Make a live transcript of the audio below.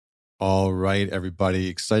All right, everybody.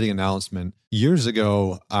 Exciting announcement. Years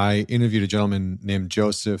ago, I interviewed a gentleman named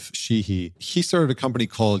Joseph Sheehy. He started a company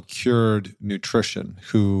called Cured Nutrition,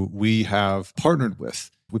 who we have partnered with.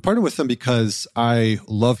 We partnered with him because I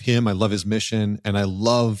love him, I love his mission, and I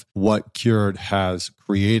love what Cured has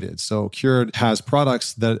created. So Cured has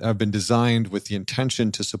products that have been designed with the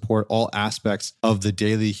intention to support all aspects of the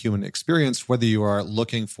daily human experience, whether you are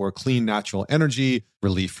looking for clean, natural energy,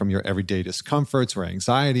 relief from your everyday discomforts or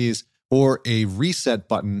anxieties, or a reset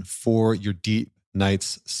button for your deep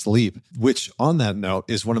night's sleep, which on that note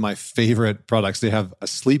is one of my favorite products. They have a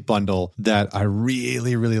sleep bundle that I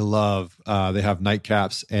really, really love. They have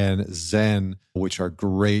nightcaps and Zen, which are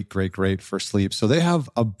great, great, great for sleep. So they have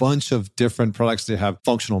a bunch of different products. They have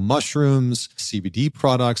functional mushrooms, CBD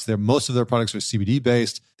products. Most of their products are CBD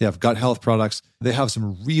based. They have gut health products. They have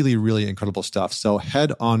some really, really incredible stuff. So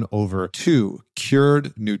head on over to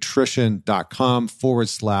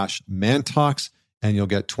curednutrition.com/mantalks. And you'll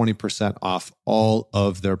get 20% off all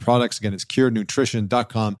of their products. Again, it's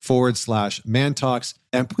curednutrition.com/mantalks.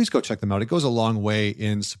 And please go check them out. It goes a long way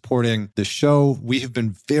in supporting the show. We have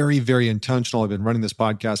been very, very intentional. I've been running this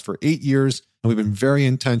podcast for 8 years, and we've been very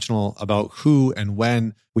intentional about who and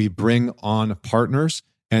when we bring on partners.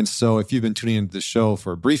 And so if you've been tuning into the show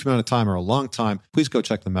for a brief amount of time or a long time, please go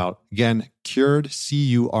check them out. Again, cured,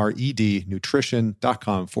 CURED,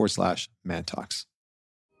 nutrition.com/mantalks.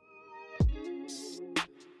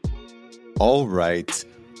 All right,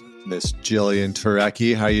 Miss Jillian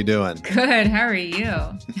Turecki, how you doing? Good. How are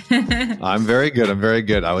you? I'm very good. I'm very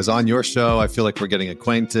good. I was on your show. I feel like we're getting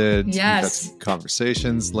acquainted. Yes. We've had some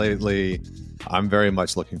conversations lately. I'm very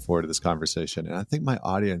much looking forward to this conversation. And I think my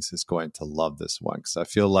audience is going to love this one because I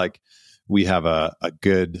feel like we have a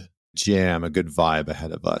good jam, a good vibe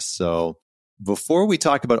ahead of us. So before we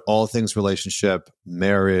talk about all things relationship,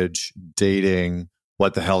 marriage, dating,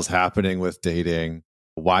 what the hell's happening with dating,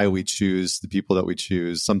 why we choose the people that we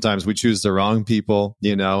choose. Sometimes we choose the wrong people,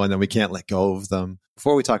 and then we can't let go of them.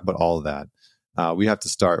 Before we talk about all of that, we have to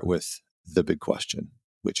start with the big question,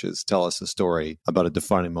 which is tell us a story about a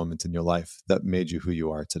defining moment in your life that made you who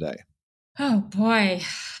you are today. Oh, boy.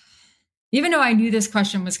 Even though I knew this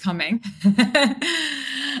question was coming,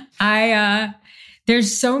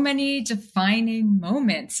 there's so many defining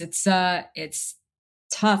moments. It's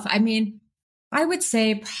tough. I mean, I would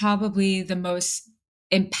say probably the most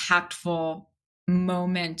impactful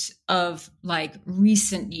moment of like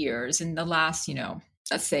recent years in the last,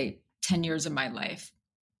 let's say 10 years of my life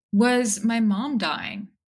was my mom dying.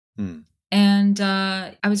 And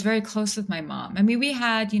I was very close with my mom. I mean, we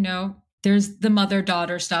had, there's the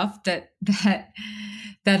mother-daughter stuff that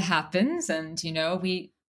happens. And,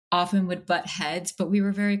 we often would butt heads, but we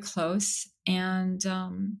were very close. And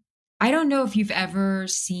I don't know if you've ever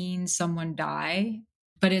seen someone die,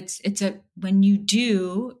 but when you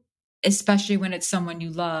do, especially when it's someone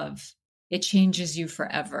you love, it changes you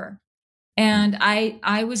forever. And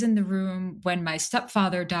I was in the room when my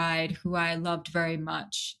stepfather died, who I loved very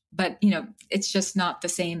much, but it's just not the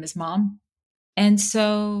same as mom. And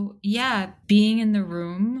so, yeah, being in the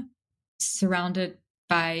room surrounded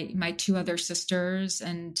by my two other sisters,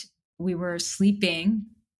 and we were sleeping.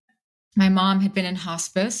 My mom had been in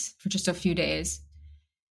hospice for just a few days.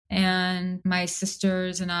 And my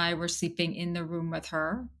sisters and I were sleeping in the room with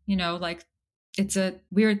her, like it's a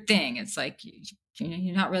weird thing. It's like,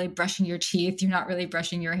 you're not really brushing your teeth. You're not really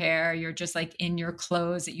brushing your hair. You're just like in your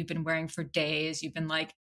clothes that you've been wearing for days. You've been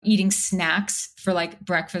like eating snacks for like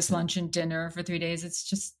breakfast, lunch, and dinner for 3 days. It's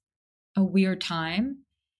just a weird time.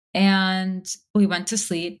 And we went to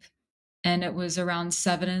sleep, and it was around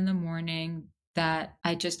 7 a.m. that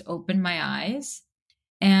I just opened my eyes.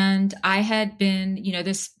 And I had been,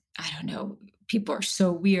 I don't know, people are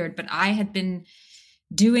so weird, but I had been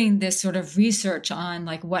doing this sort of research on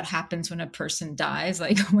like what happens when a person dies,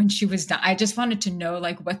 like when she was dying. I just wanted to know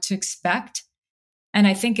like what to expect. And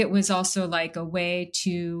I think it was also like a way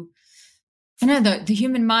to, the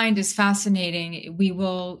human mind is fascinating.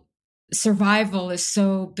 Survival is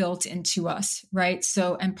so built into us, right?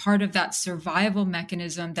 So, and part of that survival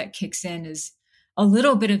mechanism that kicks in is a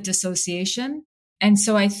little bit of dissociation. And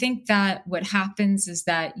so I think that what happens is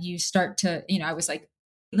that you start to, I was like,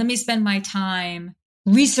 let me spend my time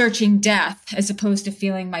researching death as opposed to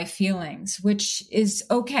feeling my feelings, which is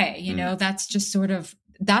okay. That's just sort of,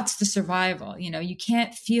 that's the survival. You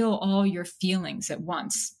can't feel all your feelings at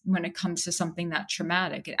once when it comes to something that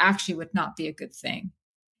traumatic. It actually would not be a good thing.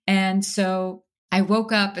 And so I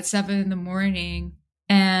woke up at 7 a.m.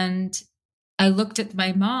 and I looked at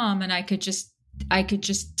my mom, and I could just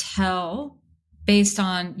tell based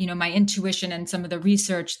on, my intuition and some of the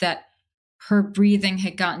research that her breathing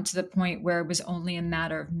had gotten to the point where it was only a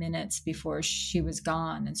matter of minutes before she was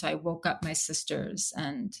gone. And so I woke up my sisters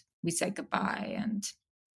and we said goodbye. And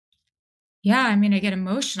yeah, I mean, I get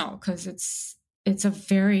emotional because it's a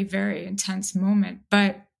very, very intense moment,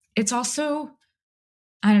 but it's also,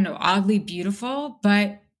 I don't know, oddly beautiful.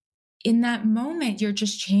 But in that moment, you're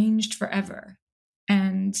just changed forever.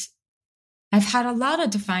 And I've had a lot of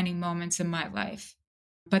defining moments in my life,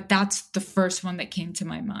 but that's the first one that came to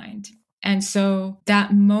my mind. And so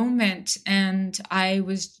that moment, and I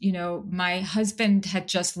was, my husband had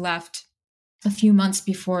just left a few months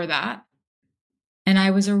before that. And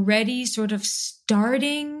I was already sort of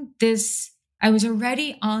I was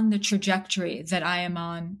already on the trajectory that I am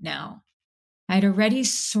on now. I'd already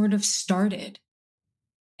sort of started.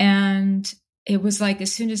 And it was like,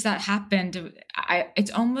 as soon as that happened,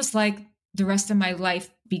 it's almost like the rest of my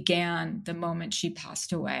life began the moment she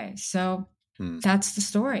passed away. So that's the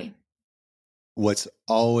story. What's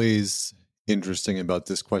always interesting about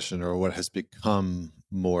this question, or what has become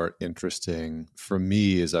more interesting for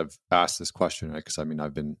me, is I've asked this question, because I mean,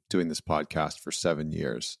 I've been doing this podcast for 7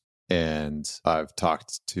 years, and I've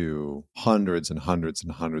talked to hundreds and hundreds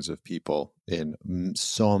and hundreds of people in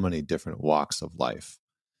so many different walks of life.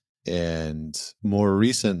 And more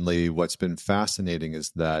recently, what's been fascinating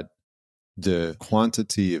is that the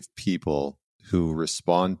quantity of people who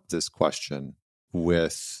respond to this question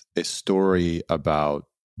with a story about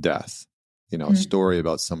death, a story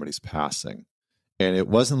about somebody's passing. And it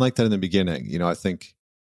wasn't like that in the beginning. I think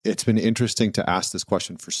it's been interesting to ask this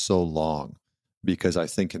question for so long, because I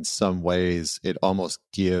think in some ways it almost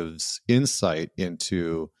gives insight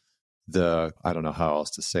into I don't know how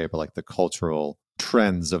else to say, but like the cultural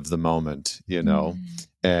trends of the moment,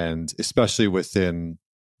 and especially within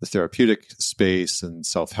the therapeutic space and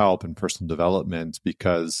self-help and personal development,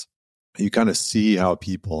 because you kind of see how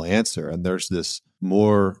people answer. And there's this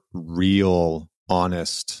more real,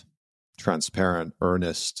 honest, transparent,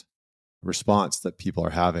 earnest response that people are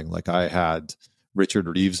having. Like I had Richard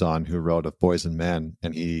Reeves on, who wrote Of Boys and Men,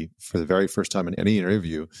 and he, for the very first time in any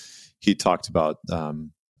interview, he talked about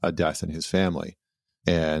a death in his family.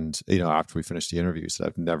 And, after we finished the interview, he said,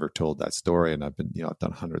 I've never told that story. And I've been, I've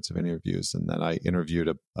done hundreds of interviews. And then I interviewed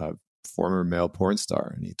a former male porn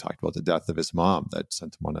star, and he talked about the death of his mom that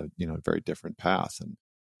sent him on a very different path. And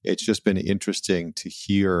it's just been interesting to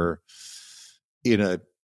hear in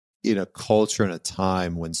a culture and a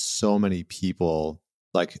time when so many people,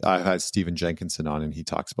 like I had Stephen Jenkinson on, and he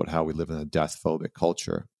talks about how we live in a death phobic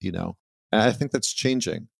culture, and I think that's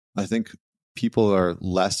changing. I think people are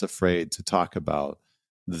less afraid to talk about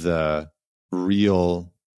the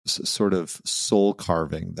real sort of soul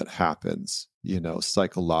carving that happens,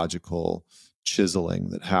 psychological chiseling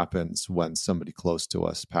that happens when somebody close to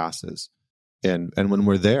us passes. And when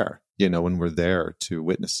we're there, when we're there to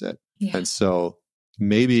witness it. Yeah. And so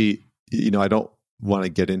maybe, I don't want to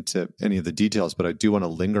get into any of the details, but I do want to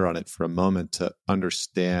linger on it for a moment to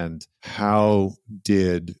understand, how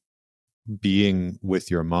did being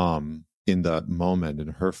with your mom in that moment, in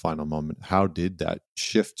her final moment, how did that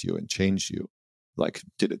shift you and change you? Like,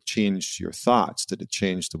 did it change your thoughts? Did it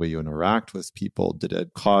change the way you interact with people? Did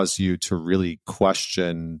it cause you to really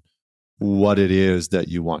question what it is that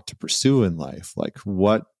you want to pursue in life? Like,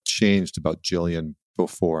 what changed about Jillian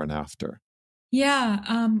before and after?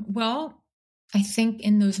 Yeah. Well, I think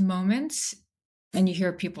in those moments, and you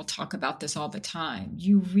hear people talk about this all the time,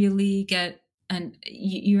 you really get, and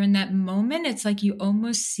you're in that moment, it's like you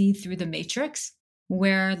almost see through the matrix,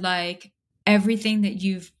 where like everything that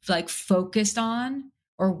you've like focused on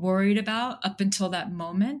or worried about up until that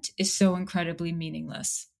moment is so incredibly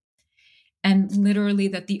meaningless. And literally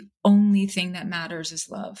that the only thing that matters is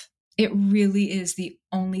love. It really is the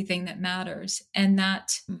only thing that matters. And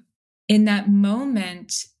that in that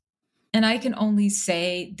moment, and I can only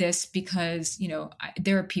say this because,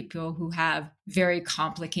 there are people who have very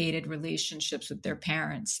complicated relationships with their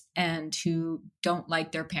parents and who don't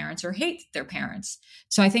like their parents or hate their parents.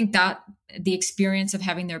 So I think that the experience of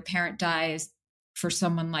having their parent die is, for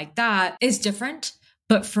someone like that, is different.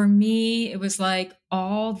 But for me, it was like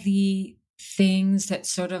all the things that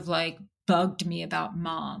sort of like bugged me about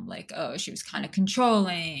mom, like, oh, she was kind of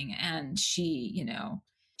controlling, and she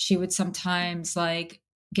would sometimes like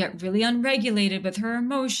get really unregulated with her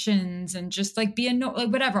emotions and just like be like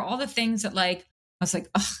whatever, all the things that like, I was like,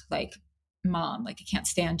 ugh, like mom, like I can't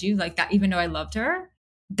stand you, like that, even though I loved her,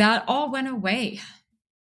 that all went away.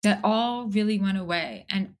 That all really went away.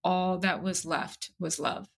 And all that was left was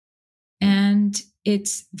love. And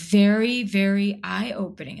it's very, very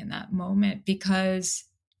eye-opening in that moment, because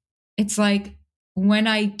it's like when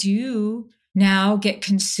I do now get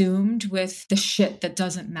consumed with the shit that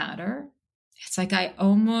doesn't matter. It's like I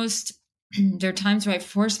almost, there are times where I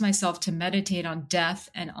force myself to meditate on death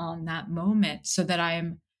and on that moment so that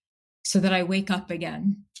I wake up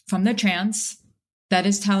again from the trance that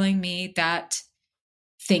is telling me that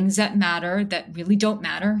things that matter, that really don't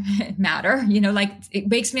matter, matter. Like it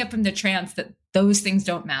wakes me up from the trance that those things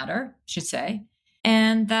don't matter, I should say.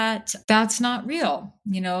 And that's not real.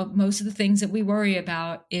 Most of the things that we worry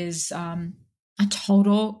about is a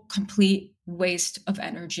total, complete waste of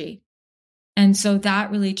energy. And so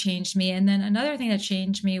that really changed me. And then another thing that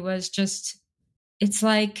changed me was just, it's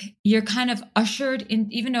like you're kind of ushered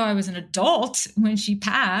in, even though I was an adult when she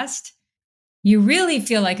passed, you really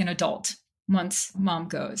feel like an adult once mom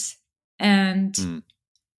goes. And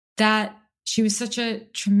that she was such a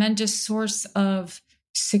tremendous source of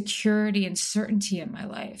security and certainty in my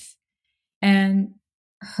life. And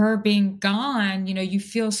her being gone, you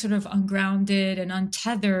feel sort of ungrounded and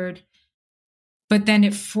untethered, but then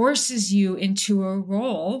it forces you into a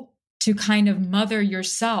role to kind of mother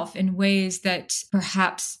yourself in ways that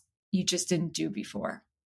perhaps you just didn't do before.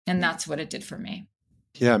 And that's what it did for me.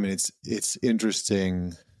 Yeah, I mean, it's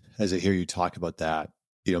interesting as I hear you talk about that.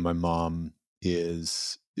 My mom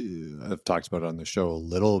is, I've talked about it on the show a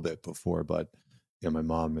little bit before, but my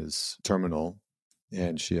mom is terminal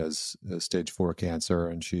and she has stage 4 cancer,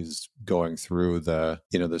 and she's going through the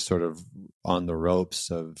sort of on the ropes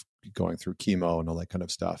of going through chemo and all that kind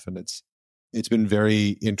of stuff. And it's been very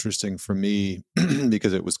interesting for me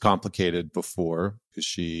because it was complicated before, because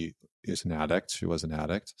she is an addict. She was an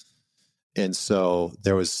addict. And so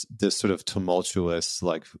there was this sort of tumultuous,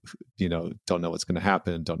 don't know what's going to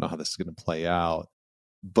happen, don't know how this is going to play out.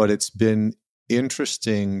 But it's been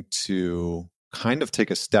interesting to kind of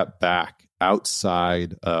take a step back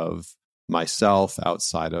outside of myself,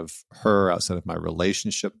 outside of her, outside of my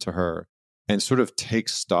relationship to her, and sort of take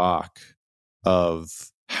stock of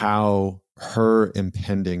how her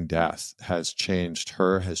impending death has changed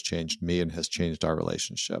her, has changed me, and has changed our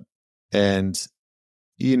relationship. And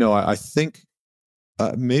I think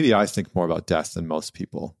maybe I think more about death than most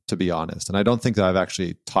people, to be honest. And I don't think that I've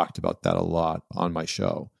actually talked about that a lot on my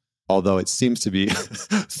show, although it seems to be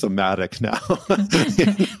thematic now.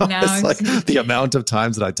 It's like the amount of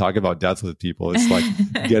times that I talk about death with people, it's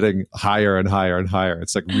like getting higher and higher and higher.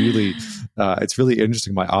 It's like really, it's really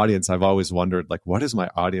interesting. My audience, I've always wondered, like, what does my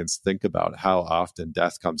audience think about how often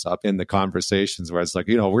death comes up in the conversations, where it's like,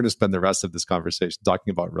 we're going to spend the rest of this conversation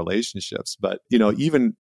talking about relationships. But,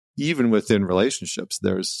 even within relationships,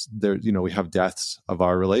 we have deaths of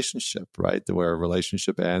our relationship, right? Where a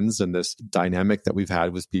relationship ends, and this dynamic that we've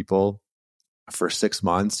had with people for 6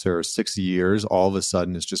 months or 6 years, all of a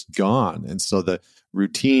sudden is just gone. And so the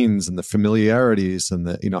routines and the familiarities and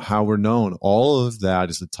the, how we're known, all of that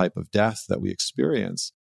is the type of death that we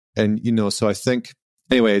experience. And, so I think,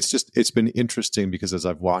 anyway, it's been interesting because as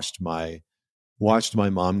I've watched my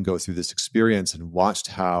mom go through this experience and watched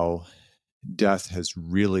how death has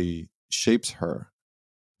really shaped her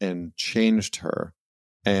and changed her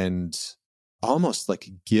and almost like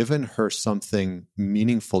given her something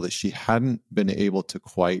meaningful that she hadn't been able to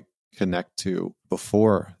quite connect to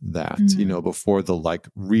before that, before the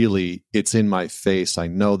really, it's in my face. I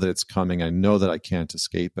know that it's coming. I know that I can't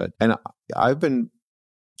escape it. And I've been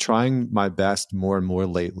trying my best more and more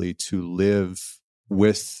lately to live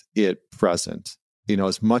with it present,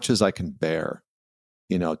 as much as I can bear.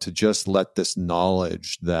 To just let this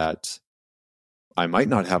knowledge that I might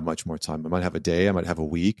not have much more time. I might have a day, I might have a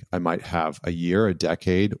week, I might have a year, a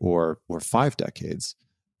decade, or 5 decades,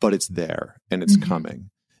 but it's there and it's coming.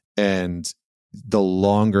 And the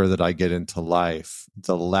longer that I get into life,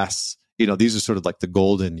 the less, these are sort of like the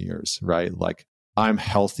golden years, right? Like I'm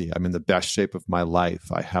healthy. I'm in the best shape of my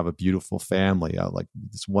life. I have a beautiful family. I like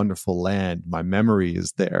this wonderful land. My memory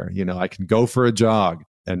is there. I can go for a jog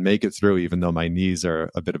and make it through, even though my knees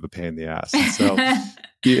are a bit of a pain in the ass. And so,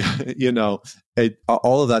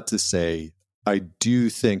 all of that to say, I do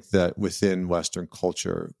think that within Western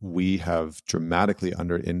culture, we have dramatically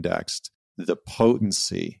under-indexed the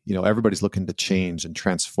potency. Everybody's looking to change and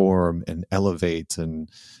transform and elevate and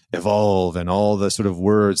evolve and all the sort of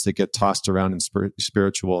words that get tossed around in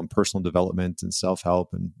spiritual and personal development and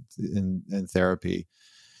self-help and therapy.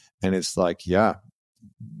 And it's like, yeah,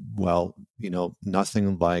 well,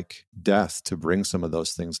 nothing like death to bring some of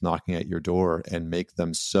those things knocking at your door and make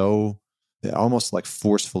them so, it almost like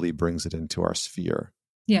forcefully brings it into our sphere.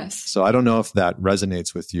 Yes. So I don't know if that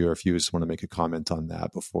resonates with you or if you just want to make a comment on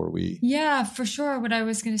that before we... Yeah, for sure. What I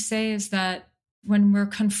was going to say is that when we're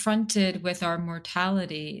confronted with our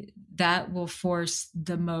mortality, that will force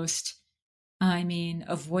the most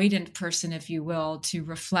avoidant person, if you will, to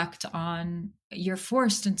reflect on, you're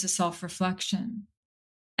forced into self-reflection.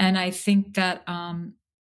 And I think that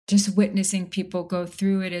just witnessing people go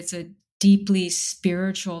through it, it's a deeply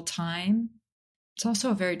spiritual time. It's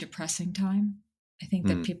also a very depressing time. I think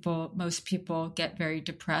that most people get very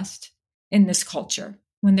depressed in this culture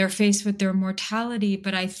when they're faced with their mortality.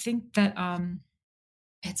 But I think that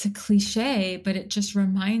it's a cliche, but it just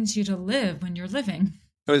reminds you to live when you're living.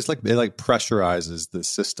 It's like it like pressurizes the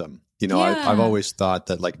system. I've always thought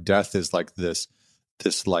that like death is like this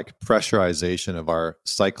like pressurization of our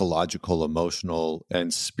psychological, emotional,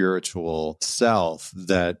 and spiritual self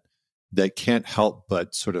that can't help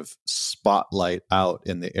but sort of spotlight out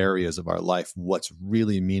in the areas of our life what's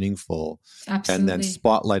really meaningful. Absolutely. And then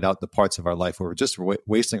spotlight out the parts of our life where we're just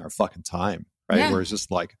wasting our fucking time, right? Yeah. Where it's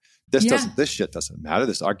just like, this shit doesn't matter.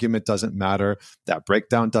 This argument doesn't matter. That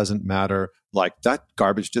breakdown doesn't matter. Like that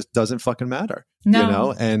garbage just doesn't fucking matter.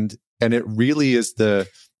 No. And it really is the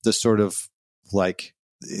sort of like,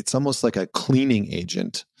 it's almost like a cleaning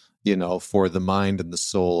agent, for the mind and the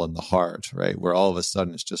soul and the heart, right? Where all of a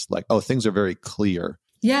sudden it's just like, oh, things are very clear.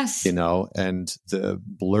 Yes. And the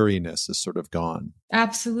blurriness is sort of gone.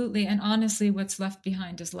 Absolutely. And honestly, what's left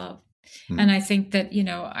behind is love. And I think that,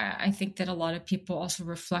 I think that a lot of people also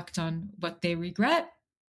reflect on what they regret.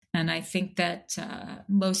 And I think that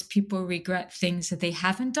most people regret things that they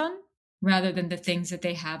haven't done rather than the things that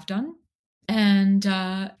they have done. And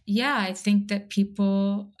I think that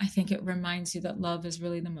I think it reminds you that love is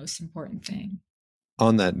really the most important thing.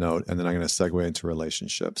 On that note, and then I'm going to segue into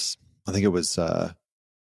relationships. I think it was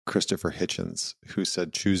Christopher Hitchens who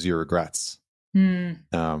said, choose your regrets. I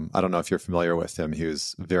don't know if you're familiar with him. He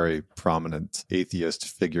was a very prominent atheist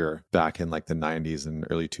figure back in like the 90s and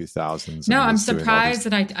early 2000s. No, I'm surprised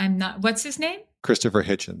that I'm not. What's his name? Christopher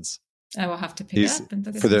Hitchens. I will have to pick it up and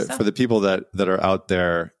look at for the people that are out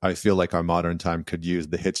there. I feel like our modern time could use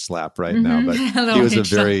the hitch slap right now, but he was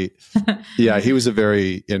he was a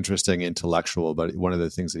very interesting intellectual. But one of the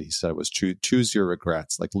things that he said was choose your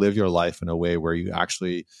regrets, like live your life in a way where you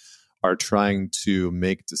actually are trying to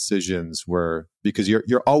make decisions because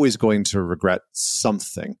you're always going to regret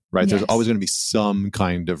something, right? Yes. There's always going to be some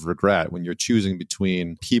kind of regret when you're choosing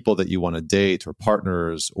between people that you want to date or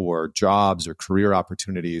partners or jobs or career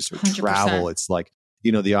opportunities or 100%. Travel. It's like,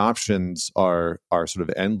 the options are sort of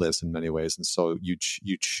endless in many ways. And so you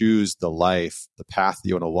choose the life, the path that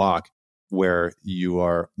you want to walk, where you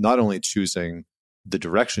are not only choosing the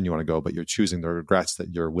direction you want to go, but you're choosing the regrets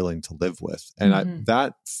that you're willing to live with. And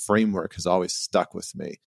that framework has always stuck with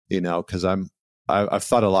me, because I've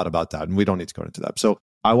thought a lot about that, and we don't need to go into that. So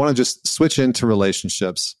I want to just switch into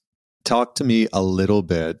relationships. Talk to me a little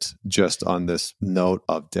bit just on this note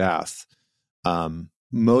of death.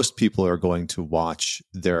 Most people are going to watch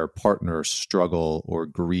their partner struggle or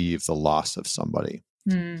grieve the loss of somebody.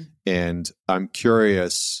 And I'm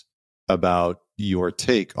curious about your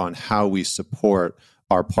take on how we support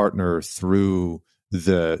our partner through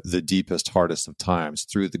the deepest, hardest of times,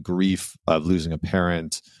 through the grief of losing a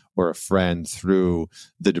parent or a friend, through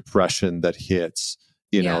the depression that hits,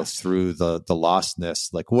 through the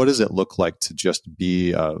lostness. Like, what does it look like to just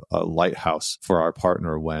be a lighthouse for our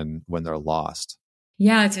partner when they're lost?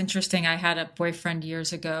 Yeah, it's interesting. I had a boyfriend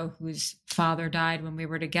years ago whose father died when we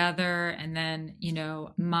were together. And then,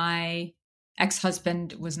 my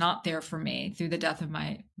ex-husband was not there for me through the death of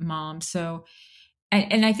my mom. So,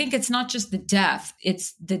 and I think it's not just the death,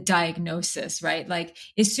 it's the diagnosis, right? Like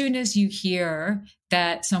as soon as you hear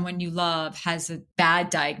that someone you love has a bad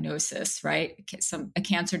diagnosis, right? A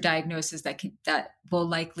cancer diagnosis that will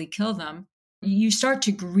likely kill them, you start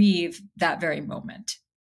to grieve that very moment.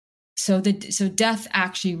 So death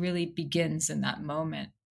actually really begins in that moment.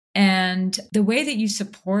 And the way that you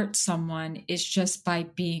support someone is just by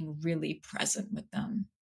being really present with them,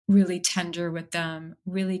 really tender with them,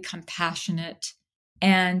 really compassionate,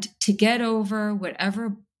 and to get over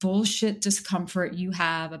whatever bullshit discomfort you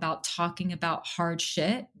have about talking about hard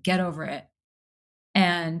shit, get over it.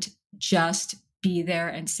 And just be there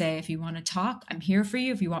and say, if you want to talk, I'm here for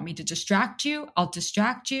you. If you want me to distract you, I'll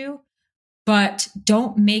distract you. But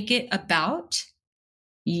don't make it about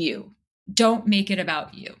you. Don't make it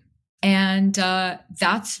about you. And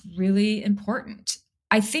that's really important.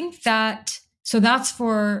 I think that's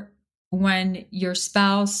for when your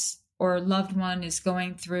spouse or loved one is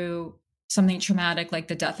going through something traumatic, like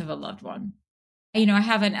the death of a loved one. I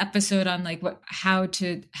have an episode on how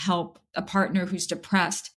to help a partner who's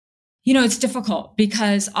depressed. It's difficult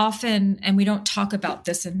because often, and we don't talk about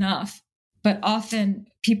this enough, but often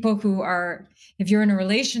people if you're in a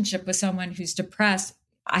relationship with someone who's depressed,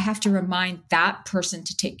 I have to remind that person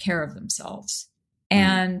to take care of themselves.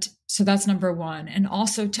 And so that's number one. And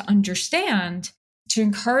also to understand, to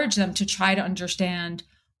encourage them to try to understand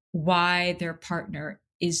why their partner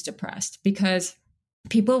is depressed, because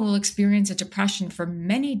people will experience a depression for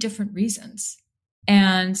many different reasons.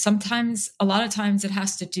 And sometimes, a lot of times, it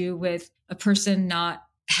has to do with a person not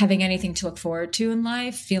having anything to look forward to in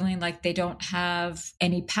life, feeling like they don't have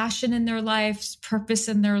any passion in their life, purpose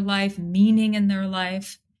in their life, meaning in their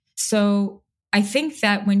life. So I think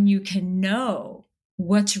that when you can know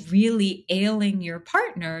what's really ailing your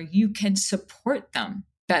partner, you can support them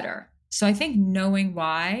better. So I think knowing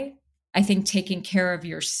why, I think taking care of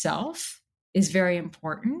yourself is very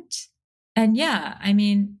important. And yeah, I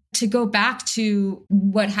mean, to go back to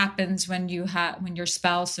what happens when when your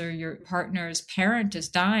spouse or your partner's parent is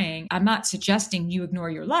dying, I'm not suggesting you ignore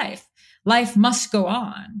your life. Life must go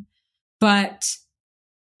on, but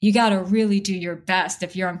you got to really do your best.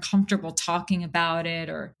 If you're uncomfortable talking about it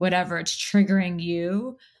or whatever, it's triggering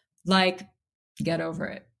you, like, get over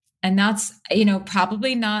it. And that's,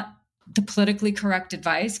 probably not the politically correct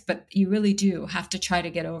advice, but you really do have to try to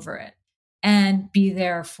get over it and be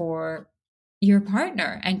there for your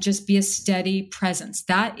partner and just be a steady presence.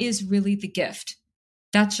 That is really the gift.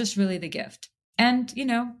 That's just really the gift. And,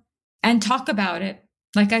 and talk about it.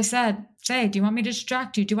 Like I said, say, do you want me to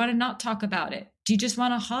distract you? Do you want to not talk about it? Do you just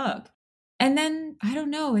want a hug? And then, I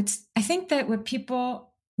don't know, I think that what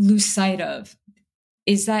people lose sight of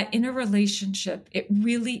is that in a relationship, it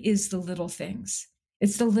really is the little things.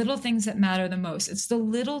 It's the little things that matter the most. It's the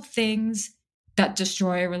little things that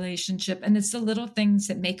destroy a relationship, and it's the little things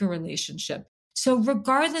that make a relationship. So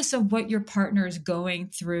regardless of what your partner is going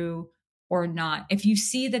through or not, if you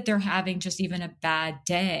see that they're having just even a bad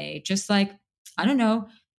day, just like, I don't know,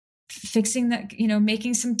 fixing that,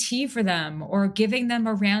 making some tea for them or giving them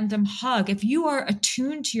a random hug. If you are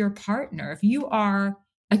attuned to your partner, if you are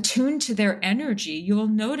attuned to their energy, you'll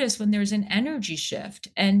notice when there's an energy shift,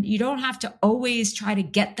 and you don't have to always try to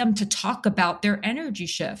get them to talk about their energy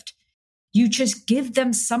shift. You just give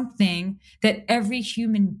them something that every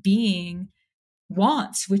human being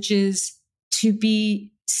wants, which is to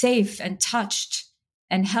be safe and touched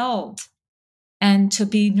and held and to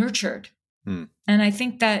be nurtured. And I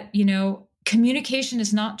think that, communication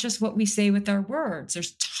is not just what we say with our words.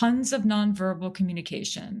 There's tons of nonverbal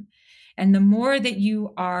communication. And the more that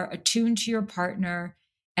you are attuned to your partner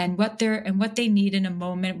and what they need in a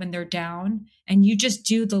moment when they're down, and you just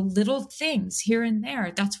do the little things here and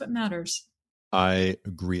there, that's what matters. I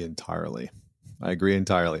agree entirely.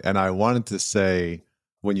 And I wanted to say,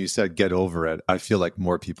 when you said get over it, I feel like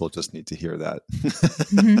more people just need to hear that.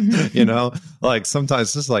 Like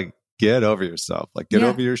sometimes just like, get over yourself, like get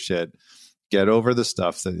over your shit, get over the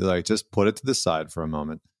stuff that like, just put it to the side for a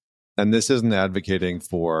moment. And this isn't advocating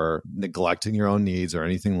for neglecting your own needs or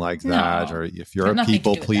anything like that. Or if you're a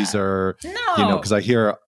people pleaser, because I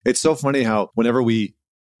hear, it's so funny how whenever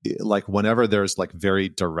there's like very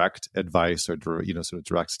direct advice or, sort of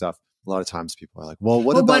direct stuff, a lot of times people are like, well,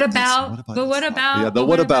 what about Yeah, the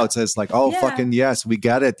what about says like, oh, fucking yes, we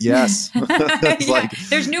get it. Yes. It's like,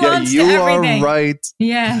 there's nuance to everything. You are right.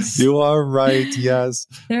 Yes. You are right. Yes.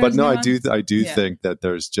 But no, nuance. I do think that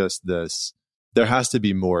there's just there has to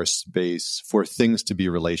be more space for things to be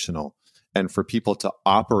relational and for people to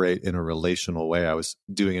operate in a relational way. I was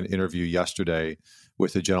doing an interview yesterday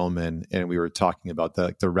with a gentleman, and we were talking about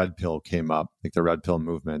the red pill came up, like the red pill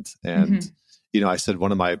movement. And I said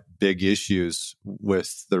one of my big issues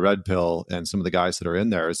with the red pill and some of the guys that are in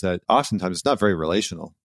there is that oftentimes it's not very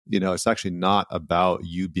relational. It's actually not about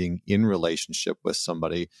you being in relationship with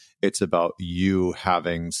somebody. It's about you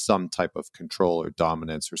having some type of control or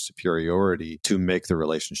dominance or superiority to make the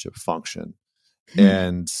relationship function.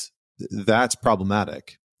 And that's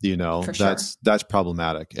problematic. For sure. That's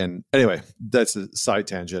problematic. And anyway, that's a side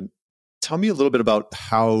tangent. Tell me a little bit about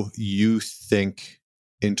how you think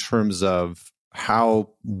in terms of how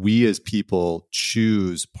we as people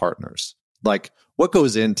choose partners. Like what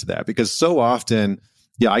goes into that? Because so often,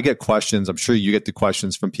 I get questions. I'm sure you get the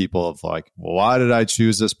questions from people of like, why did I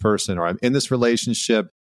choose this person? Or I'm in this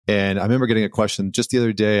relationship. And I remember getting a question just the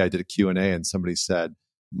other day. I did a Q&A and somebody said,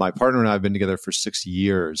 my partner and I have been together for 6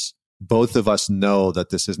 years. Both of us know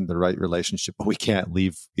that this isn't the right relationship, but we can't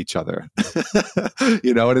leave each other. And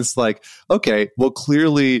it's like, okay, well,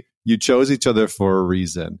 clearly you chose each other for a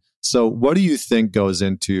reason. So what do you think goes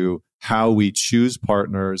into how we choose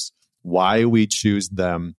partners, why we choose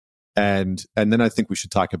them? And then I think we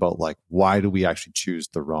should talk about like, why do we actually choose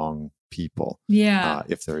the wrong people? Yeah.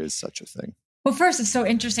 If there is such a thing. Well, first, it's so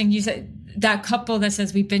interesting. You said that couple that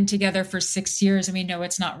says we've been together for 6 years and we know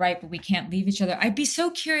it's not right, but we can't leave each other. I'd be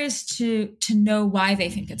so curious to know why they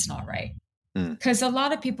think it's not right. Because a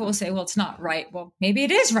lot of people will say, well, it's not right. Well, maybe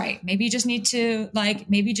it is right. Maybe you just need to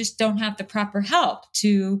maybe you just don't have the proper help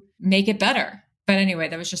to make it better. But anyway,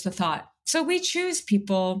 that was just a thought. So we choose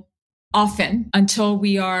people often until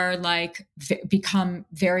we are become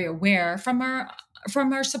very aware from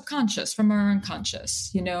our subconscious, from our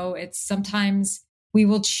unconscious. It's sometimes we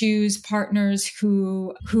will choose partners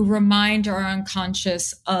who remind our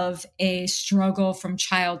unconscious of a struggle from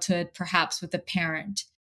childhood, perhaps with a parent.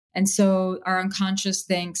 And so our unconscious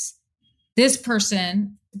thinks this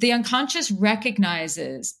person, the unconscious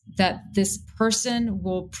recognizes that this person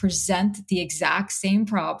will present the exact same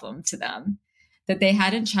problem to them that they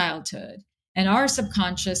had in childhood. And our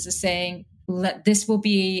subconscious is saying, this will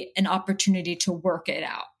be an opportunity to work it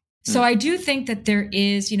out. So I do think that there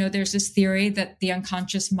is, there's this theory that the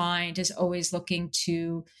unconscious mind is always looking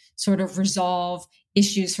to sort of resolve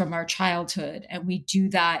issues from our childhood. And we do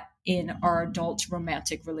that in our adult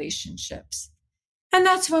romantic relationships. And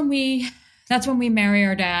that's when we marry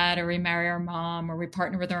our dad, or we marry our mom, or we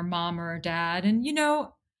partner with our mom or our dad. And,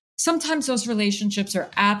 sometimes those relationships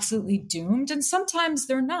are absolutely doomed, and sometimes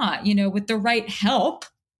they're not, with the right help.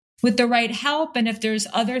 And if there's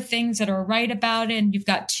other things that are right about it, and you've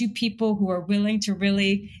got two people who are willing to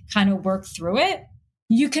really kind of work through it,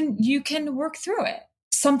 you can work through it.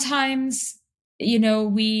 Sometimes,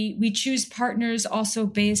 we choose partners also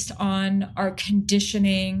based on our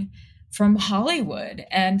conditioning from Hollywood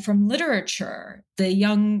and from literature. The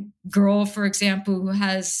young girl, for example, who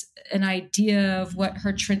has an idea of what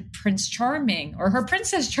her Prince Charming or her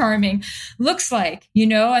Princess Charming looks like,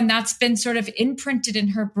 and that's been sort of imprinted in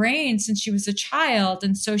her brain since she was a child.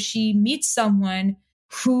 And so she meets someone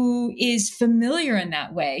who is familiar in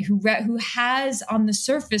that way, who has on the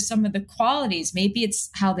surface some of the qualities. Maybe it's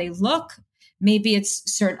how they look. Maybe it's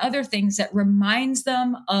certain other things that reminds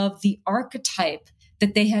them of the archetype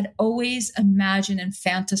that they had always imagined and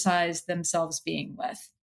fantasized themselves being with.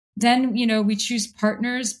 Then, we choose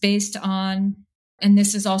partners based on, and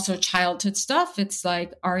this is also childhood stuff, it's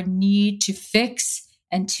like our need to fix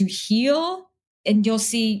and to heal. And you'll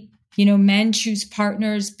see, men choose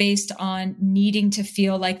partners based on needing to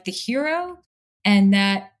feel like the hero, and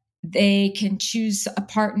that they can choose a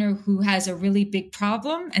partner who has a really big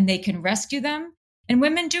problem and they can rescue them. And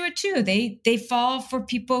women do it too. They fall for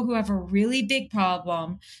people who have a really big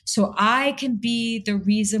problem, so I can be the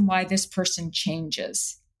reason why this person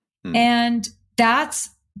changes. And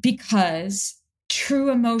that's because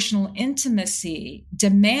true emotional intimacy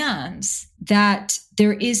demands that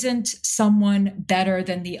there isn't someone better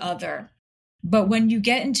than the other. But when you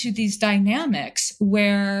get into these dynamics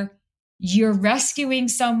where you're rescuing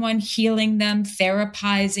someone, healing them,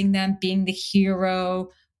 therapizing them, being the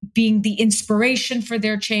hero, being the inspiration for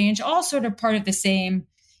their change, all sort of part of the same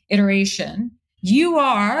iteration, you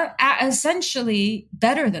are essentially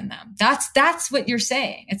better than them. That's what you're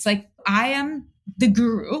saying. It's like, I am the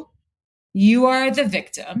guru, you are the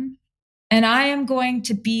victim, and I am going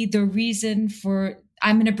to be the reason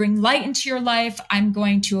I'm going to bring light into your life. I'm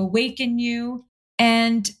going to awaken you.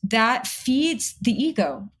 And that feeds the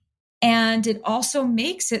ego. And it also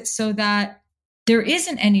makes it so that there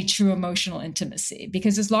isn't any true emotional intimacy,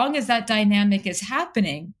 because as long as that dynamic is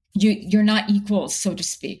happening, you're not equals, so to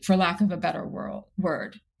speak, for lack of a better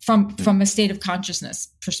word, from a state of consciousness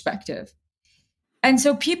perspective. And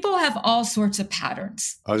so people have all sorts of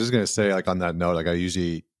patterns. I was just going to say, on that note, I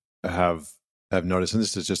usually have noticed, and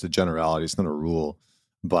this is just a generality, it's not a rule,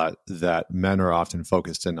 but that men are often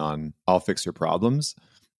focused in on, I'll fix your problems,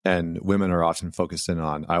 and women are often focused in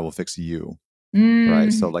on, I will fix you.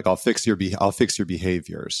 Right. So I'll fix your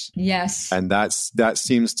behaviors. Yes. And that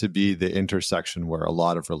seems to be the intersection where a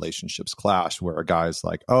lot of relationships clash, where a guy's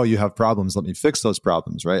like, oh, you have problems, let me fix those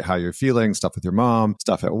problems, right? How you're feeling, stuff with your mom,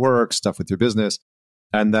 stuff at work, stuff with your business.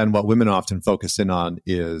 And then what women often focus in on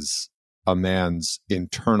is a man's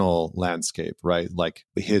internal landscape, right? Like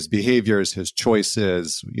his behaviors, his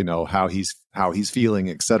choices, how he's feeling,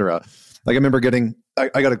 etc. I remember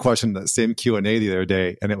I got a question, that same Q&A the other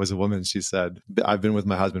day, and it was a woman. She said, I've been with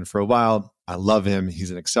my husband for a while. I love him.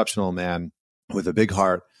 He's an exceptional man with a big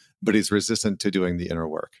heart, but he's resistant to doing the inner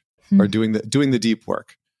work or doing the deep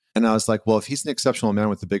work. And I was like, well, if he's an exceptional man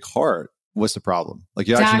with a big heart, what's the problem?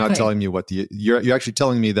 You're actually not telling me you're actually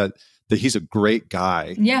telling me that he's a great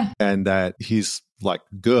guy. Yeah. And that he's like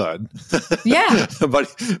good. Yeah.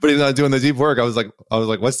 but he's not doing the deep work. I was like,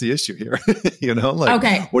 what's the issue here?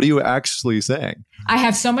 Okay. What are you actually saying? I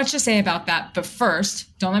have so much to say about that. But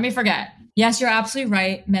first, don't let me forget. Yes, you're absolutely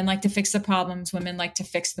right. Men like to fix the problems. Women like to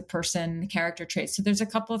fix the person, the character traits. So there's a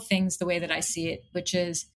couple of things the way that I see it, which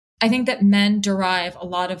is I think that men derive a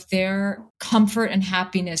lot of their comfort and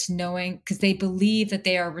happiness knowing because they believe that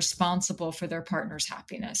they are responsible for their partner's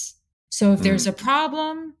happiness. So if there's a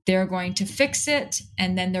problem, they're going to fix it.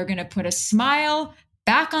 And then they're going to put a smile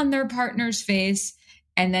back on their partner's face.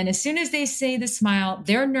 And then as soon as they say the smile,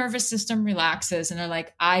 their nervous system relaxes and they're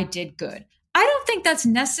like, I did good. I don't think that's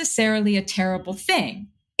necessarily a terrible thing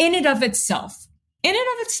in and of itself,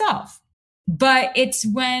 But it's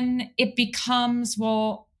when it becomes,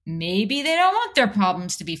 well, maybe they don't want their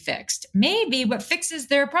problems to be fixed. Maybe what fixes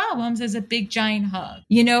their problems is a big giant hug,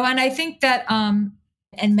 and I think that,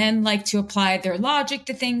 and men like to apply their logic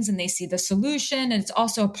to things and they see the solution. And it's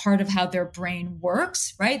also a part of how their brain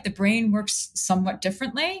works, right? The brain works somewhat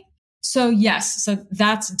differently. So yes, so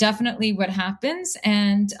that's definitely what happens.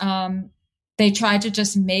 And, they try to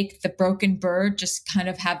just make the broken bird just kind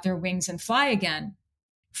of have their wings and fly again.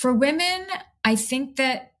 For women, I think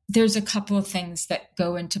that there's a couple of things that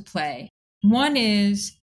go into play. One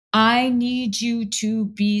is, I need you to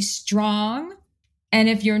be strong. And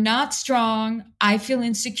if you're not strong, I feel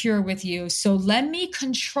insecure with you. So let me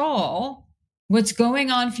control what's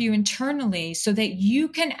going on for you internally so that you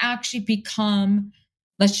can actually become,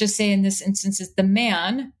 let's just say in this instance, is the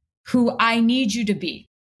man who I need you to be.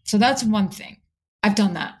 So that's one thing. I've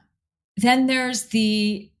done that. Then there's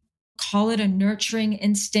call it a nurturing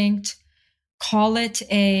instinct, call it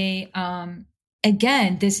again,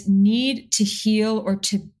 this need to heal or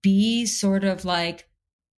to be sort of like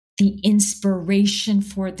the inspiration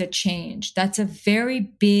for the change. That's a very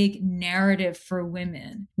big narrative for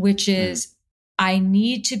women, which is, I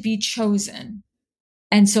need to be chosen.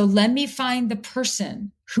 And so let me find the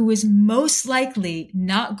person who is most likely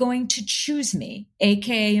not going to choose me,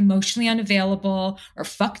 aka emotionally unavailable or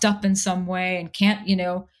fucked up in some way and can't,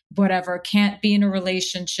 can't be in a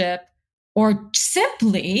relationship, or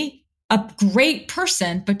simply a great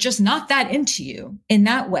person, but just not that into you in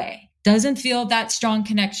that way, doesn't feel that strong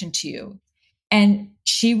connection to you. And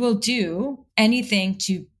she will do anything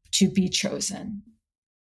to be chosen.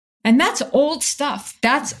 And that's old stuff.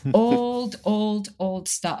 That's old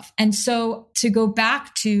stuff. And so to go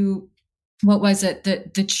back to, what was it?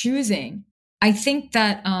 The choosing, I think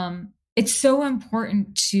that it's so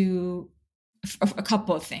important to a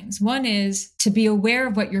couple of things. One is to be aware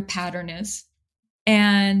of what your pattern is,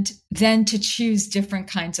 and then to choose different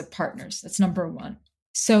kinds of partners. That's number one.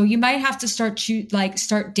 So you might have to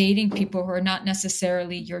start dating people who are not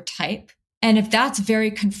necessarily your type. And if that's very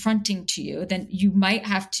confronting to you, then you might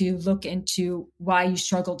have to look into why you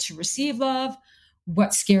struggle to receive love,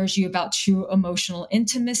 what scares you about true emotional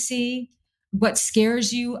intimacy, what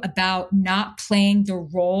scares you about not playing the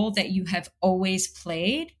role that you have always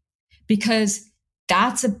played, because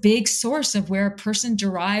that's a big source of where a person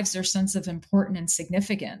derives their sense of importance and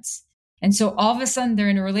significance. And so all of a sudden they're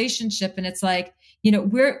in a relationship and it's like,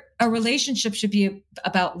 a relationship should be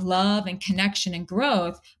about love and connection and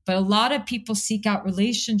growth. But a lot of people seek out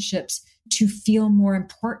relationships to feel more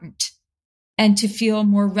important and to feel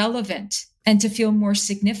more relevant and to feel more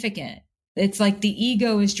significant. It's like the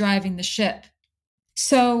ego is driving the ship.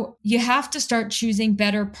 So you have to start choosing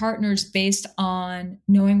better partners based on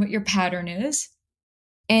knowing what your pattern is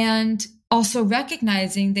and also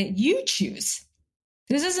recognizing that you choose.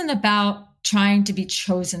 This isn't about trying to be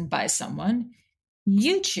chosen by someone.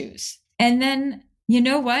 You choose. And then, you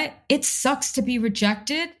know what? It sucks to be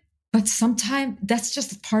rejected, but sometimes that's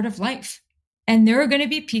just a part of life. And there are going to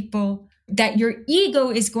be people that your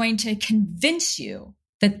ego is going to convince you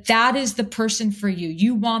that that is the person for you.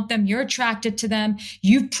 You want them. You're attracted to them.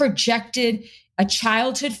 You've projected a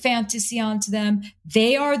childhood fantasy onto them.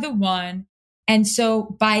 They are the one. And so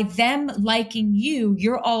by them liking you,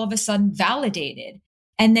 you're all of a sudden validated.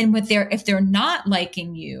 And then if they're not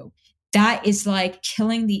liking you, that is like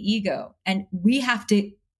killing the ego. And we have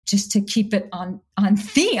to, just to keep it on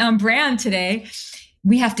brand today,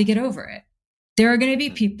 we have to get over it. There are going to be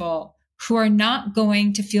people who are not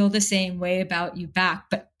going to feel the same way about you back.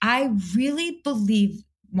 But I really believe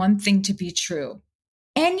one thing to be true.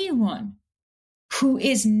 Anyone who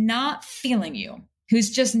is not feeling you,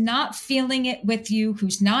 who's just not feeling it with you,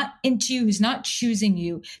 who's not into you, who's not choosing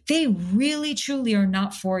you, they really, truly are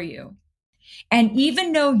not for you. And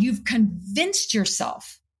even though you've convinced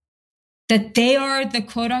yourself that they are the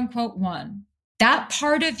quote unquote one, that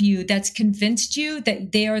part of you that's convinced you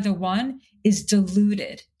that they are the one is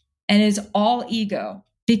deluded. and is all ego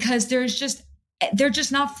because they're just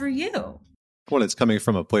not for you. Well, it's coming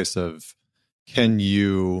from a place of,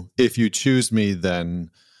 if you choose me, then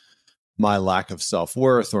my lack of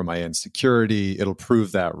self-worth or my insecurity, it'll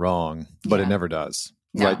prove that wrong, but it never does.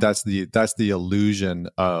 No. Right? That's the illusion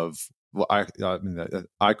of, well,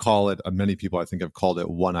 I call it, many people I think have called it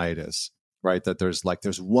one-itis, right? That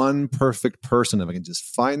there's one perfect person, if I can just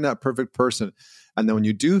find that perfect person. And then when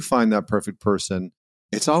you do find that perfect person,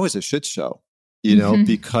 it's always a shit show,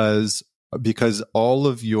 because all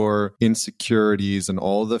of your insecurities and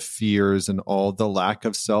all the fears and all the lack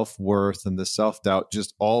of self-worth and the self-doubt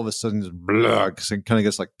just all of a sudden just kind of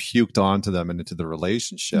gets like puked onto them and into the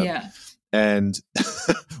relationship. Yeah. And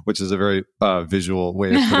which is a very visual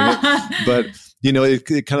way of putting it. But,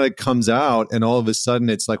 it kind of comes out and all of a sudden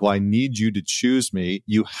it's like, well, I need you to choose me.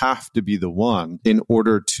 You have to be the one in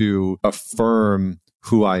order to affirm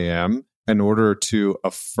who I am, in order to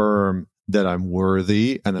affirm that I'm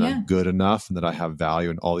worthy and that I'm good enough and that I have value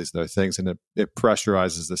and all these other things. And it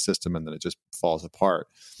pressurizes the system and then it just falls apart.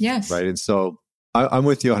 Yes. Right. And so I'm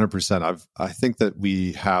with you 100%. I think that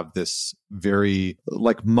we have this very,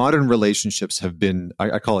 like, modern relationships have been,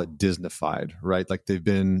 I call it Disneyfied, right? Like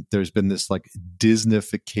there's been this like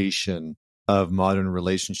Disneyfication of modern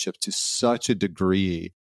relationships to such a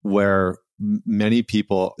degree where many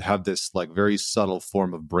people have this like very subtle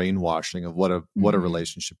form of brainwashing of what a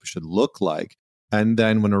relationship should look like. And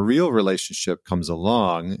then when a real relationship comes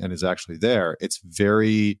along and is actually there,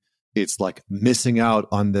 it's like missing out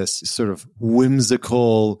on this sort of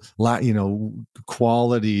whimsical,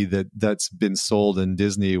 quality that's been sold in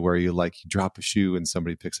Disney, where you drop a shoe and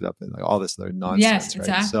somebody picks it up and like all this other nonsense. Yes,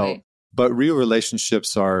 exactly. Right? So, but real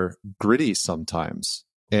relationships are gritty sometimes,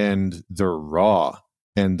 and they're raw.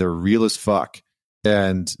 And they're real as fuck.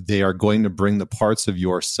 And they are going to bring the parts of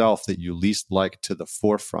yourself that you least like to the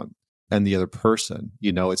forefront and the other person.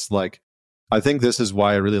 It's like, I think this is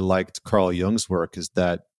why I really liked Carl Jung's work, is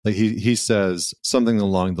that like he says something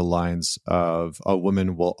along the lines of, a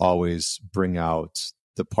woman will always bring out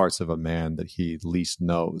the parts of a man that he least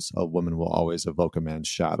knows. A woman will always evoke a man's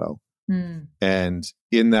shadow. And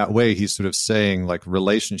in that way, he's sort of saying like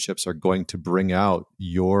relationships are going to bring out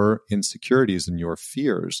your insecurities and your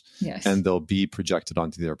fears, and they'll be projected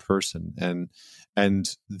onto the other person, and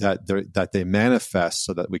that they manifest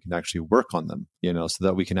so that we can actually work on them, so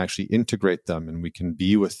that we can actually integrate them and we can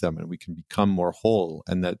be with them and we can become more whole,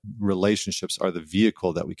 and that relationships are the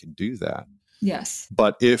vehicle that we can do that. Yes.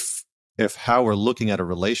 But if how we're looking at a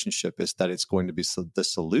relationship is that it's going to be the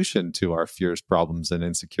solution to our fears, problems, and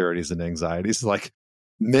insecurities and anxieties, like,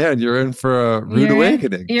 man, you're in for a rude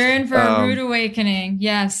awakening. You're in for a rude awakening.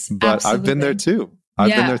 Yes. But absolutely. I've been there too.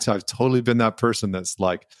 I've totally been that person that's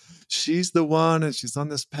like, she's the one and she's on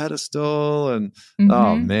this pedestal, and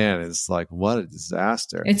oh man, it's like, what a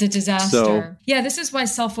disaster. It's a disaster. So, this is why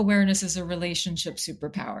self-awareness is a relationship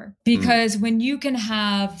superpower, because when you can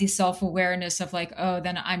have the self-awareness of like, oh,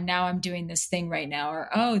 then I'm doing this thing right now, or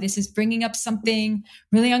oh, this is bringing up something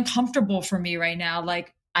really uncomfortable for me right now,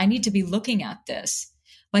 like I need to be looking at this.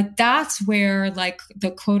 Like that's where like the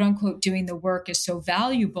quote unquote doing the work is so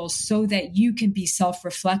valuable, so that you can be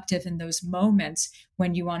self-reflective in those moments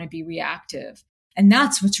when you want to be reactive. And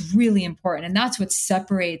that's what's really important. And that's what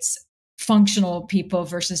separates functional people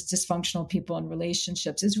versus dysfunctional people in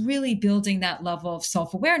relationships, is really building that level of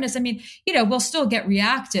self-awareness. I mean, we'll still get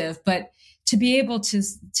reactive, but to be able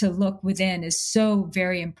to look within is so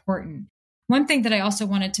very important. One thing that I also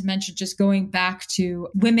wanted to mention, just going back to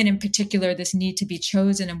women in particular, this need to be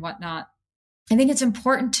chosen and whatnot, I think it's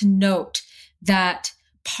important to note that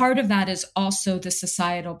part of that is also the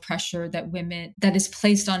societal pressure that is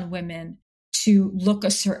placed on women to look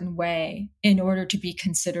a certain way in order to be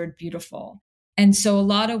considered beautiful. And so a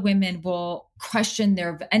lot of women will question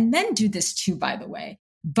and men do this too, by the way,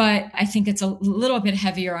 but I think it's a little bit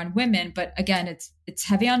heavier on women. But again, it's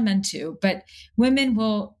heavy on men too. But women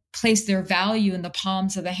will place their value in the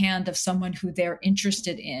palms of the hand of someone who they're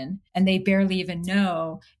interested in and they barely even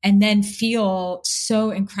know, and then feel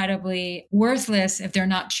so incredibly worthless if they're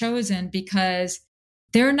not chosen, because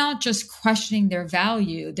they're not just questioning their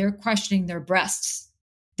value, they're questioning their breasts,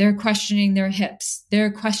 they're questioning their hips,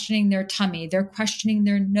 they're questioning their tummy, they're questioning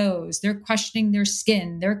their nose, they're questioning their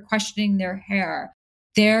skin, they're questioning their hair.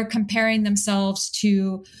 They're comparing themselves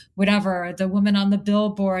to whatever, the woman on the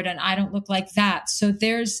billboard, and I don't look like that. So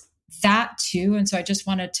there's that too. And so I just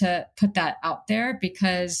wanted to put that out there,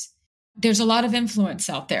 because there's a lot of influence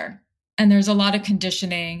out there and there's a lot of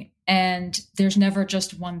conditioning, and there's never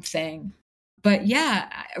just one thing. But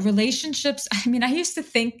relationships, I mean, I used to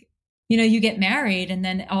think, you get married and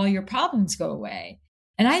then all your problems go away.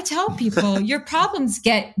 And I tell people your problems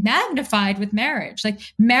get magnified with marriage. Like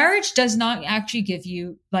marriage does not actually give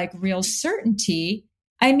you like real certainty.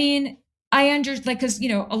 I mean, I understand, like, because,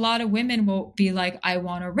 a lot of women will be like, I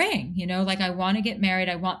want a ring, like I want to get married.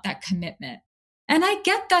 I want that commitment. And I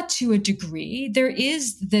get that to a degree. There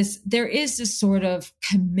is this sort of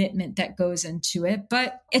commitment that goes into it,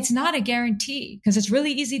 but it's not a guarantee because it's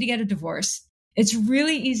really easy to get a divorce. It's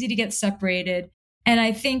really easy to get separated. And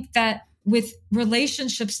I think that with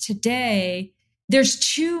relationships today, there's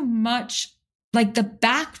too much, like the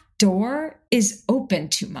back door is open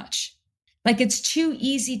too much. Like it's too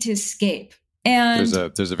easy to escape. And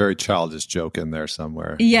there's a very childish joke in there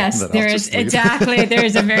somewhere. Yes, there is. Exactly. There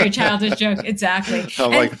is a very childish joke. Exactly.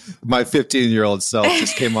 Like my 15-year-old self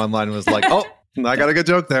just came online and was like, oh, I got a good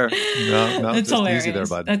joke there. No, that's hilarious. Easy there,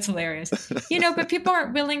 bud. That's hilarious. But people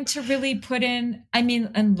aren't willing to really put in,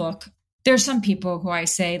 and look, there's some people who I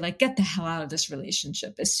say, like, get the hell out of this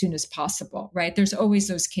relationship as soon as possible, right? There's always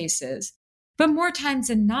those cases. But more times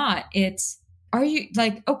than not, are you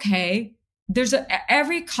like, okay,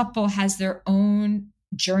 every couple has their own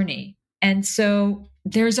journey. And so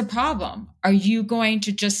there's a problem. Are you going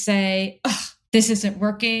to just say, this isn't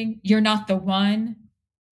working? You're not the one.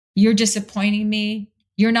 You're disappointing me.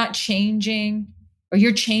 You're not changing, or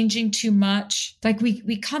you're changing too much. Like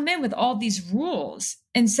we come in with all these rules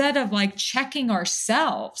instead of like checking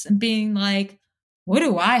ourselves and being like, what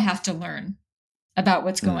do I have to learn about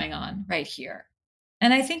what's going on right here?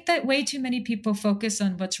 And I think that way too many people focus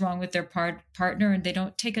on what's wrong with their partner, and they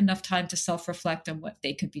don't take enough time to self-reflect on what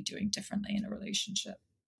they could be doing differently in a relationship.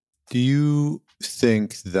 Do you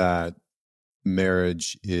think that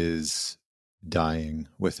marriage is dying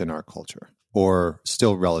within our culture or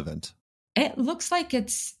still relevant? It looks like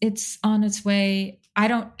it's on its way.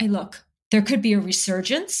 Look, there could be a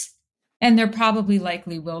resurgence, and there probably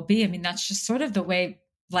likely will be. I mean, that's just sort of the way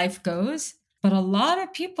life goes. But a lot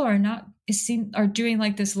of people are doing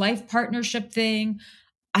like this life partnership thing.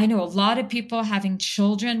 I know a lot of people having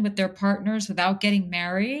children with their partners without getting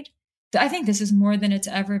married. I think this is more than it's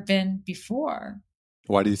ever been before.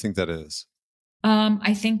 Why do you think that is?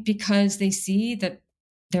 I think because they see that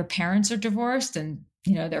their parents are divorced and,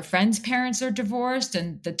 their friends' parents are divorced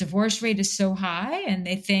and the divorce rate is so high, and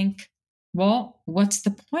they think, well, what's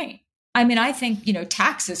the point? I mean, I think,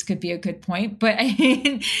 taxes could be a good point, but I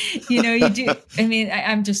mean, you do, I mean,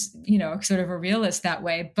 I'm just, sort of a realist that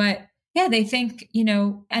way, but yeah, they think,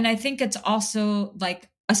 and I think it's also like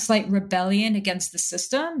a slight rebellion against the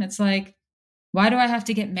system. It's like, why do I have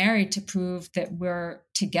to get married to prove that we're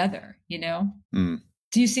together?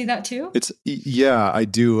 Do you see that too? Yeah, I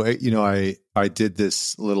do. I did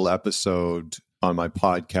this little episode on my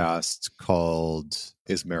podcast called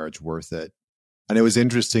Is Marriage Worth It? And it was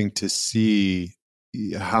interesting to see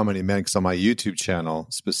how many men, because on my YouTube channel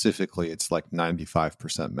specifically, it's like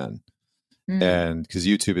 95% men. And because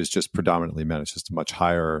YouTube is just predominantly men, it's just a much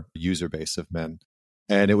higher user base of men.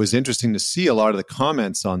 And it was interesting to see a lot of the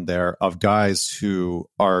comments on there of guys who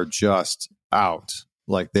are just out.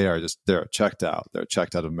 Like they're checked out. They're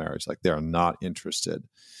checked out of marriage. Like they are not interested.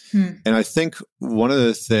 And I think one of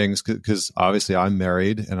the things, because obviously I'm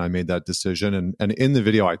married and I made that decision. And in the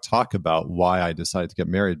video, I talk about why I decided to get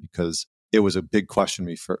married, because it was a big question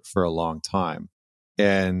to me for a long time.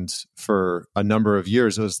 And for a number of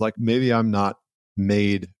years, it was like, maybe I'm not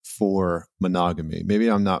made for monogamy. Maybe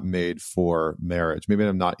I'm not made for marriage. Maybe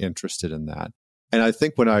I'm not interested in that. And I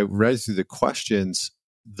think when I read through the questions,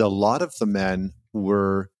 a lot of the men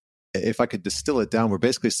were, if I could distill it down, we're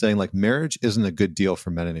basically saying like marriage isn't a good deal for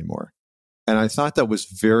men anymore. And I thought that was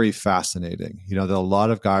very fascinating. That a lot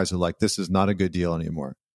of guys are like, this is not a good deal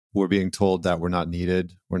anymore. We're being told that we're not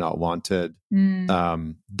needed, we're not wanted.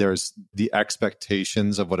 There's the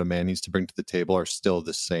expectations of what a man needs to bring to the table are still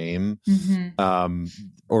the same,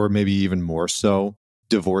 or maybe even more so.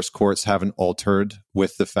 Divorce courts haven't altered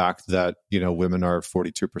with the fact that, women are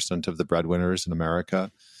 42% of the breadwinners in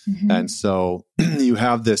America. And so you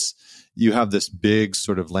have this big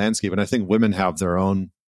sort of landscape. And I think women have their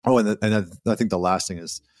own. And I think the last thing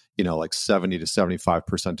is, like 70 to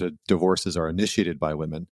 75% of divorces are initiated by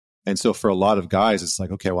women. And so for a lot of guys, it's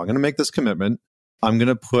like, okay, well, I'm going to make this commitment. I'm going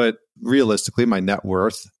to put realistically my net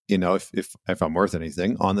worth, if I'm worth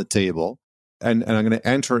anything, on the table. And I'm going to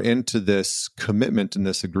enter into this commitment and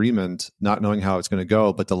this agreement, not knowing how it's going to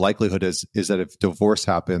go. But the likelihood is that if divorce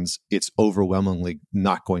happens, it's overwhelmingly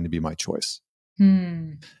not going to be my choice.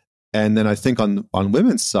 And then I think on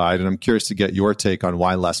women's side, and I'm curious to get your take on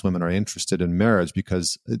why less women are interested in marriage,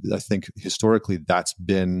 because I think historically that's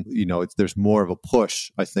been, there's more of a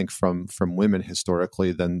push, I think, from women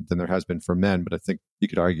historically than there has been for men. But I think you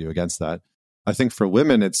could argue against that. I think for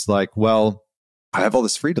women, it's like, well, I have all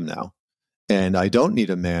this freedom now, and I don't need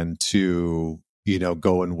a man to,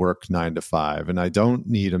 go and work 9 to 5, and I don't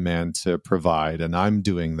need a man to provide, and I'm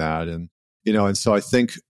doing that. And so I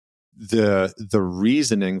think the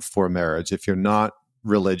reasoning for marriage, if you're not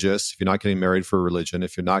religious, if you're not getting married for religion,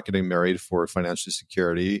 if you're not getting married for financial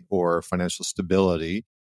security or financial stability,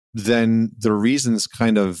 then the reasons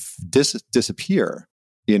kind of disappear,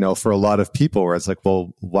 for a lot of people, where it's like,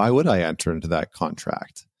 well, why would I enter into that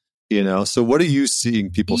contract? So what are you seeing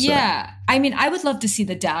people say? Yeah. I mean, I would love to see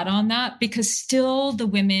the data on that, because still the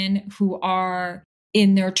women who are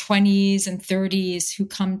in their 20s and 30s who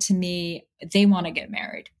come to me, they want to get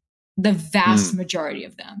married. The vast majority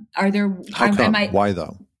of them are there. How come? Why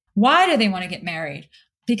though? Why do they want to get married?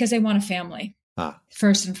 Because they want a family,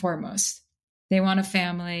 first and foremost. They want a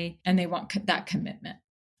family and they want that commitment.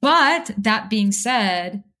 But that being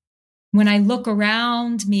said, when I look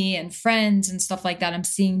around me and friends and stuff like that, I'm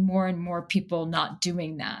seeing more and more people not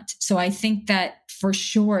doing that. So I think that for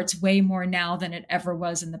sure it's way more now than it ever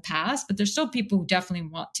was in the past, but there's still people who definitely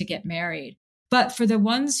want to get married. But for the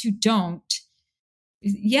ones who don't,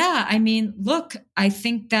 yeah, I mean, look, I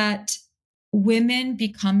think that women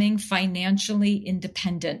becoming financially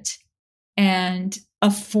independent and a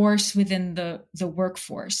force within the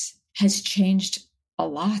workforce has changed a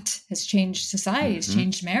lot, has changed society, has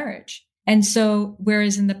changed marriage. And so,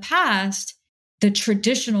 whereas in the past, the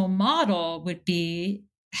traditional model would be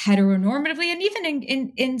heteronormatively, and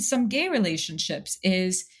even in some gay relationships,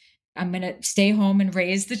 is I'm going to stay home and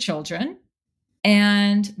raise the children.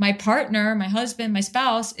 And my partner, my husband, my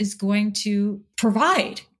spouse is going to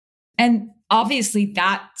provide. And obviously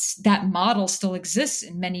that model still exists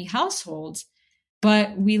in many households.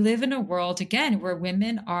 But we live in a world, again, where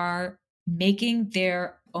women are making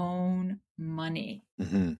their own money,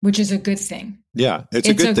 which is a good thing. Yeah, it's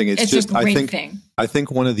a good thing. It's just, a great thing. I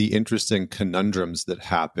think one of the interesting conundrums that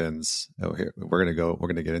happens, here, we're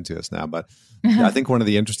going to get into this now, but I think one of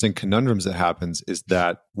the interesting conundrums that happens is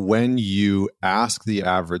that when you ask the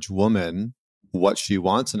average woman what she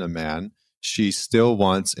wants in a man, she still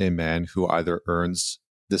wants a man who either earns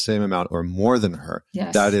the same amount or more than her.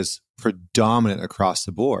 Yes. That is predominant across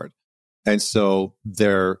the board. And so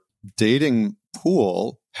their dating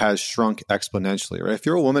pool has shrunk exponentially. Right? If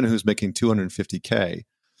you're a woman who's making $250K,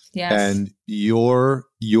 yes, and your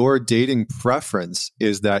dating preference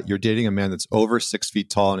is that you're dating a man that's over 6 feet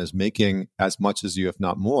tall and is making as much as you, if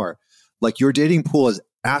not more, like your dating pool is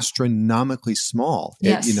astronomically small.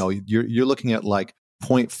 Yes. You're looking at like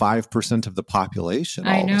 0.5% of the population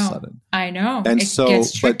all of a sudden. I know. And it so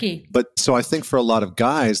gets tricky. But so I think for a lot of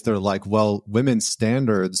guys, they're like, well, women's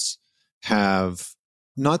standards have,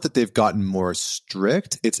 not that they've gotten more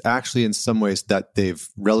strict, it's actually in some ways that they've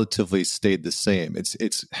relatively stayed the same.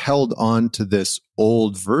 It's held on to this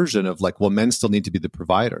old version of like, well, men still need to be the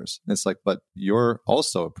providers. And it's like, but you're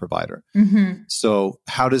also a provider. Mm-hmm. So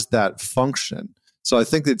how does that function? So I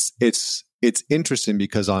think it's interesting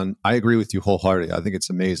because I agree with you wholeheartedly. I think it's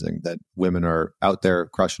amazing that women are out there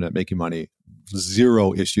crushing it, making money,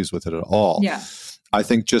 zero issues with it at all. Yeah. I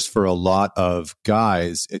think just for a lot of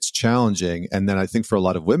guys, it's challenging. And then I think for a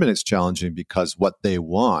lot of women, it's challenging because what they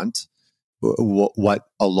want, what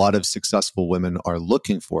a lot of successful women are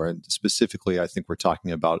looking for, and specifically, I think we're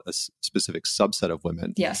talking about a specific subset of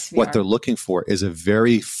women. Yes, what they're looking for is a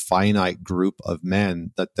very finite group of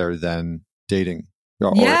men that they're then dating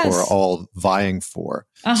or all vying for.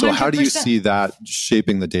 100%. So how do you see that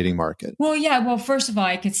shaping the dating market? Well, yeah. Well, first of all,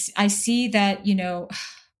 I see that,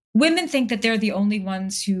 women think that they're the only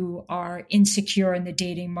ones who are insecure in the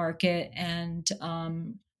dating market and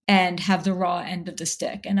have the raw end of the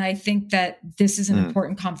stick. And I think that this is an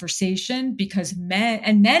important conversation because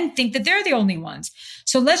men think that they're the only ones.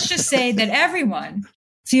 So let's just say that everyone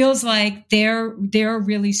feels like they're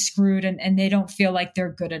really screwed and they don't feel like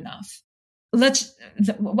they're good enough.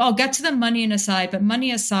 I'll get to the money aside, but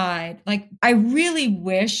money aside, like I really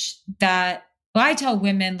wish that I tell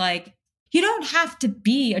women, like, you don't have to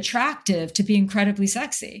be attractive to be incredibly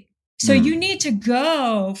sexy. So you need to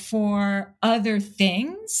go for other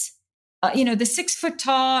things. The 6 foot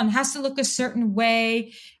tall and has to look a certain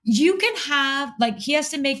way. You can have, like, he has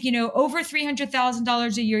to make, over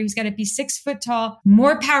 $300,000 a year. He's got to be 6 foot tall.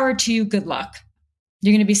 More power to you. Good luck.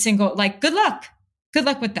 You're going to be single. Like, good luck. Good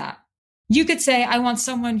luck with that. You could say, I want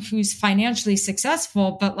someone who's financially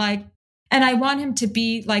successful, but like, and I want him to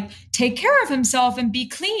be like, take care of himself and be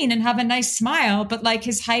clean and have a nice smile. But like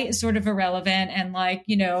his height is sort of irrelevant. And like,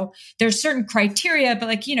 there's certain criteria, but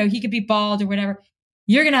like, he could be bald or whatever.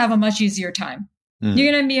 You're going to have a much easier time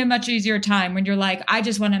You're going to be a much easier time when you're like, I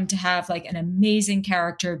just want him to have like an amazing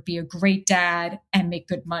character, be a great dad, and make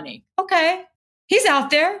good money. Okay. He's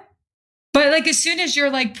out there. But like, as soon as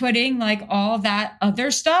you're like putting like all that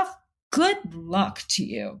other stuff, good luck to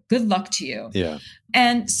you. Good luck to you. Yeah.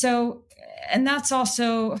 And so, and that's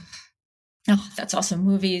also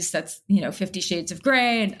movies. That's, 50 Shades of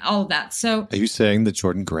Grey and all of that. So are you saying that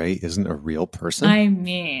Jordan Gray isn't a real person? I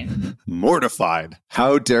mean, mortified.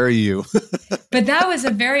 How dare you? But that was a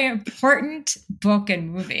very important book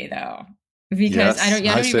and movie though, because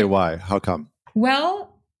yes, why? How come?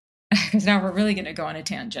 Well, because now we're really going to go on a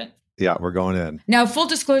tangent. Yeah, we're going in. Now, full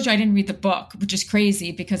disclosure, I didn't read the book, which is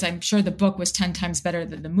crazy because I'm sure the book was 10 times better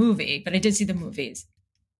than the movie, but I did see the movies.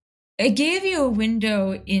 It gave you a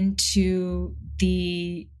window into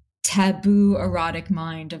the taboo erotic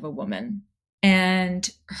mind of a woman and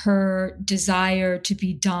her desire to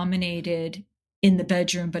be dominated in the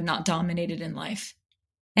bedroom, but not dominated in life.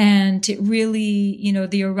 And it really,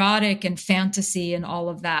 the erotic and fantasy and all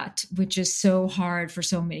of that, which is so hard for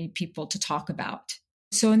so many people to talk about.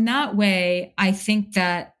 So in that way, I think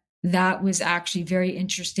that was actually very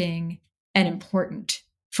interesting and important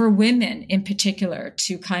for women in particular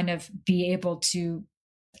to kind of be able to,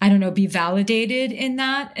 be validated in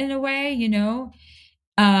that in a way,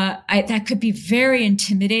 that could be very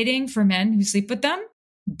intimidating for men who sleep with them,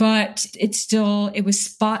 but it was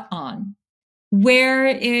spot on. Where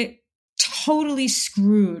it totally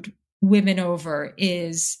screwed women over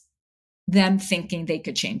is them thinking they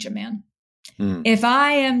could change a man. If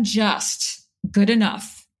I am just good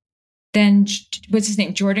enough, then what's his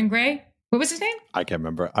name? Jordan Gray? What was his name? I can't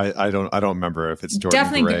remember. I don't remember if it's Jordan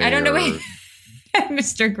Definitely, Gray. I don't know.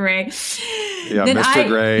 Mr. Gray. Yeah, then Mr.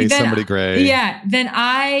 Gray, somebody Gray. Yeah, then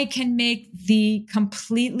I can make the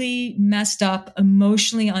completely messed up,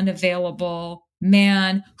 emotionally unavailable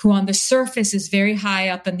man who on the surface is very high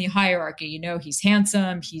up in the hierarchy. He's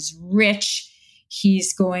handsome, he's rich,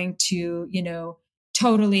 he's going to,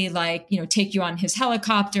 totally take you on his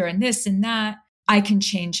helicopter and this and that. I can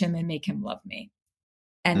change him and make him love me.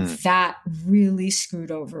 And that really screwed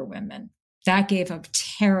over women. That gave a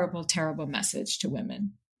terrible, terrible message to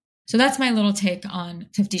women. So that's my little take on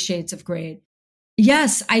 50 Shades of Grey.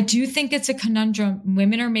 Yes, I do think it's a conundrum.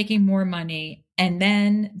 Women are making more money and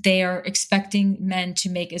then they are expecting men to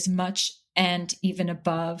make as much and even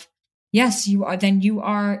above. Yes, you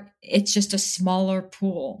are. It's just a smaller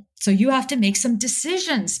pool. So you have to make some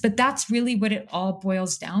decisions, but that's really what it all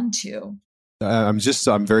boils down to. I'm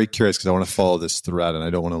very curious because I want to follow this thread and I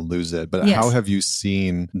don't want to lose it. But How have you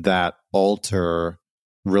seen that alter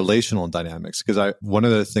relational dynamics? Because one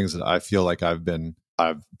of the things that I feel like I've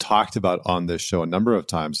talked about on this show a number of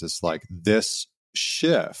times is like this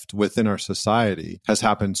shift within our society has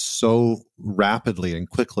happened so rapidly and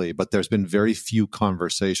quickly, but there's been very few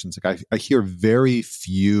conversations. Like I hear very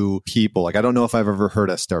few people, like I don't know if I've ever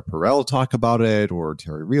heard Esther Perel talk about it or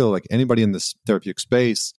Terry Real, like anybody in this therapeutic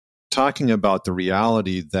space talking about the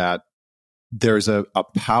reality that there's a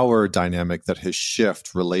power dynamic that has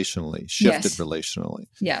shifted relationally.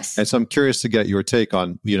 Yes. And so I'm curious to get your take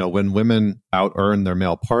on, when women out-earn their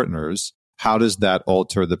male partners, how does that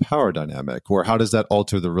alter the power dynamic? Or how does that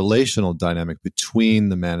alter the relational dynamic between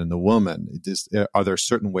the man and the woman? Are there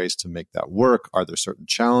certain ways to make that work? Are there certain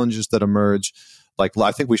challenges that emerge? Like,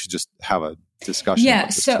 I think we should just have a discussion about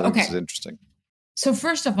this. This is interesting. So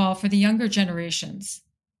first of all, for the younger generations,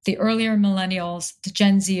 the earlier millennials, the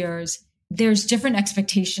Gen Zers, there's different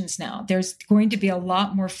expectations now. There's going to be a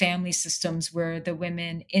lot more family systems where the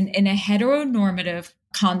women in a heteronormative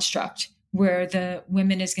construct where the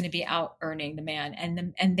woman is going to be out earning the man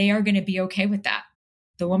and they are going to be okay with that.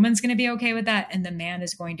 The woman's going to be okay with that and the man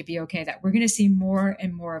is going to be okay with that. We're going to see more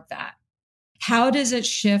and more of that. How does it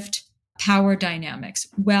shift power dynamics?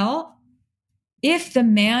 Well, if the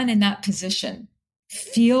man in that position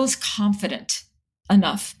feels confident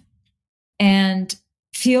enough and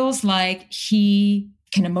feels like he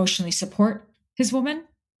can emotionally support his woman,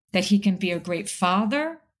 that he can be a great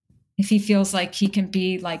father, if he feels like he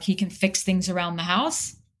can fix things around the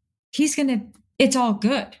house, it's all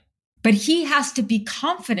good. But he has to be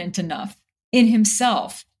confident enough in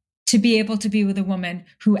himself to be able to be with a woman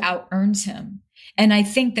who out-earns him. And I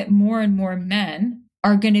think that more and more men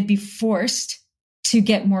are going to be forced to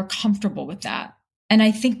get more comfortable with that. And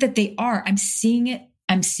I think that they are. I'm seeing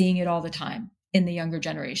it all the time in the younger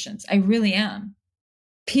generations. I really am.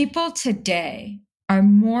 People today are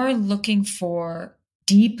more looking for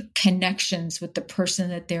deep connections with the person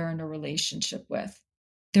that they're in a relationship with.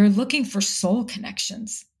 They're looking for soul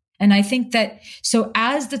connections. And I think that, so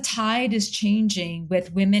as the tide is changing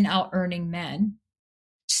with women out earning men,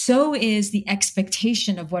 so is the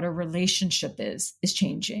expectation of what a relationship is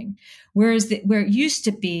changing. Whereas where it used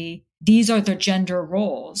to be, these are their gender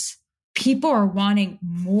roles. People are wanting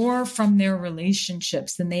more from their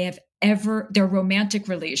relationships than they have ever, their romantic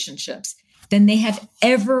relationships, than they have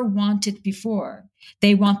ever wanted before.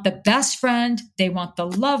 They want the best friend, they want the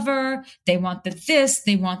lover, they want the this,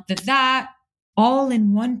 they want the that, all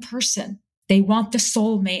in one person. They want the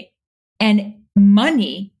soulmate. And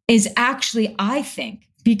money is actually, I think,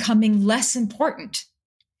 becoming less important.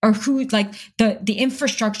 Or who, like the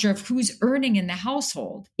infrastructure of who's earning in the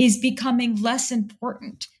household is becoming less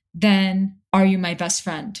important than, are you my best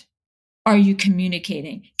friend? Are you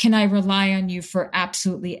communicating? Can I rely on you for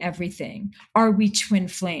absolutely everything? Are we twin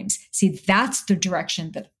flames? See, that's the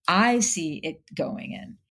direction that I see it going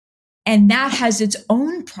in. And that has its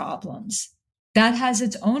own problems. That has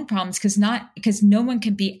its own problems because no one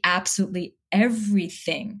can be absolutely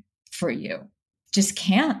everything for you. Just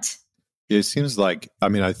can't. It seems like, I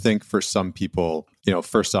mean, I think for some people,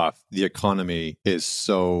 first off, the economy is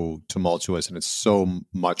so tumultuous and it's so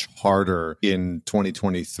much harder in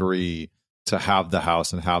 2023 to have the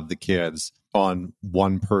house and have the kids on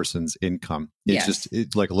one person's income. It's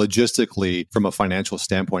just like logistically, from a financial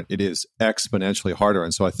standpoint, it is exponentially harder.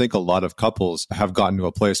 And so I think a lot of couples have gotten to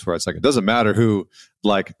a place where it's like, it doesn't matter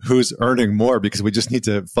who's earning more, because we just need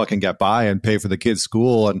to fucking get by and pay for the kids'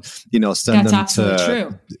 school and, send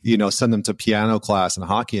them to piano class and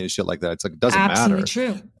hockey and shit like that. It's like, it doesn't matter.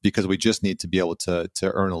 True. Because we just need to be able to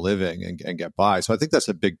earn a living and get by. So I think that's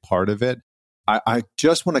a big part of it. I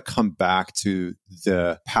just want to come back to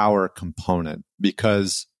the power component,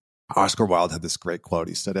 because Oscar Wilde had this great quote.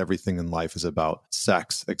 He said, everything in life is about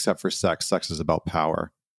sex, except for sex. Sex is about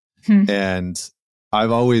power. And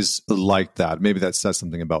I've always liked that. Maybe that says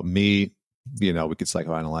something about me. We could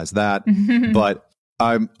psychoanalyze that. But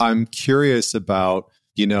I'm curious about,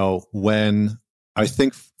 when I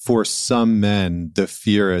think for some men, the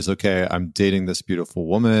fear is, okay, I'm dating this beautiful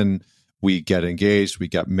woman. We get engaged, we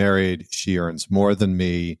get married, she earns more than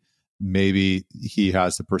me. Maybe he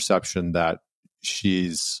has the perception that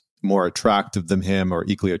she's more attractive than him or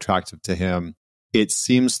equally attractive to him. It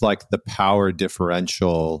seems like the power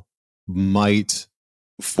differential might,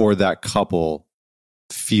 for that couple,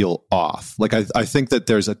 feel off. Like I think that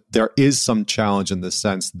there is some challenge in the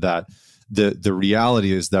sense that the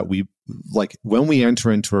reality is that when we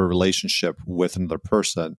enter into a relationship with another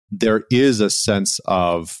person, there is a sense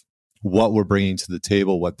of what we're bringing to the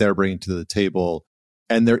table, what they're bringing to the table.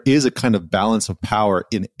 And there is a kind of balance of power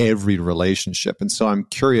in every relationship. And so I'm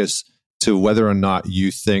curious to whether or not you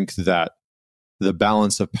think that the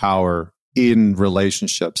balance of power in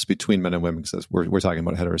relationships between men and women, because we're talking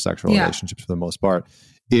about heterosexual relationships for the most part,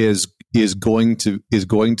 is going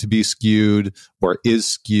to be skewed or is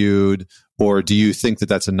skewed, or do you think that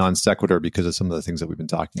that's a non sequitur because of some of the things that we've been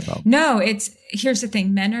talking about? No, here's the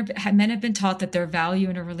thing. Men have been taught that their value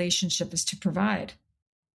in a relationship is to provide.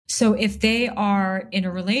 So if they are in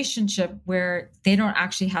a relationship where they don't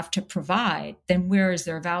actually have to provide, then where is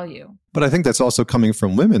their value? But I think that's also coming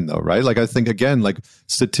from women though, right? Like I think, again, like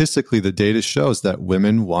statistically, the data shows that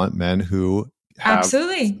women want men who have,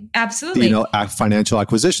 absolutely, financial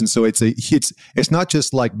acquisition. So it's not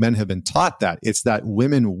just like men have been taught that; it's that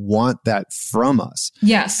women want that from us.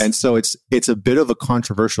 Yes, and so it's a bit of a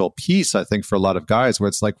controversial piece, I think, for a lot of guys, where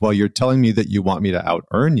it's like, well, you're telling me that you want me to out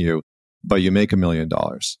earn you, but you make $1 million,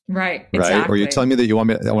 right? Exactly. Or you're telling me that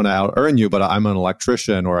I want to out earn you, but I'm an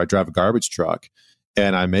electrician or I drive a garbage truck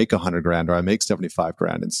and I make $100,000 or I make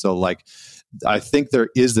 $75,000, and so like, I think there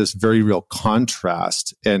is this very real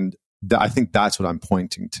contrast and. I think that's what I'm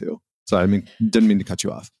pointing to. So I didn't mean to cut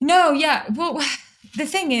you off. No, yeah. Well, the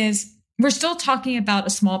thing is, we're still talking about a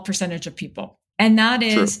small percentage of people. And that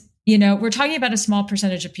is, we're talking about a small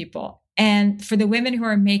percentage of people. And for the women who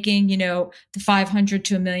are making, the $500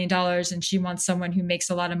 to $1 million, and she wants someone who makes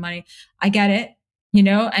a lot of money, I get it,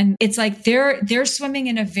 and it's like they're swimming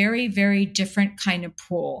in a very, very different kind of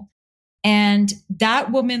pool. And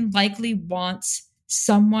that woman likely wants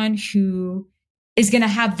someone who is going to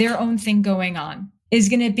have their own thing going on, is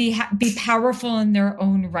going to be powerful in their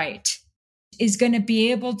own right, is going to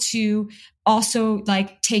be able to also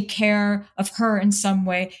like take care of her in some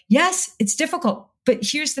way. Yes, it's difficult, but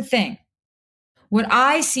here's the thing. What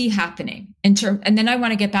I see happening and then I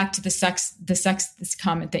want to get back to this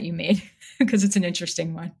comment that you made, because it's an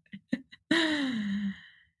interesting one.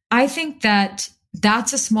 I think that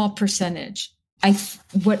that's a small percentage.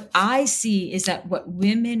 What I see is that what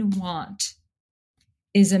women want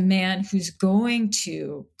is a man who's going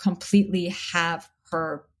to completely have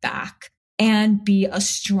her back and be a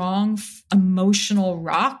strong emotional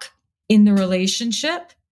rock in the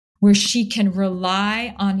relationship where she can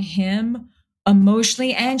rely on him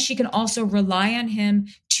emotionally, and she can also rely on him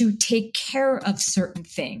to take care of certain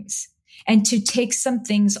things and to take some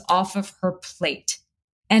things off of her plate.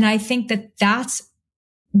 And I think that that's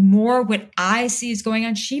more what I see is going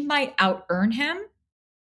on. She might out earn him,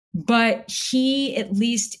 but he at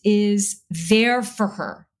least is there for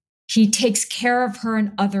her. He takes care of her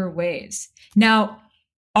in other ways. Now,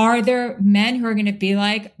 are there men who are going to be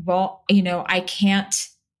like, well, I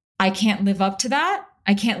can't live up to that.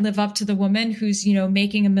 I can't live up to the woman who's,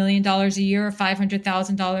 making $1 million a year or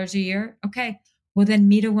 $500,000 a year. Okay. Well, then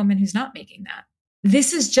meet a woman who's not making that.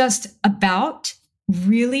 This is just about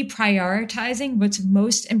really prioritizing what's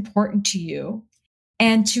most important to you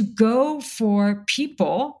and to go for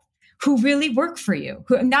people who really work for you,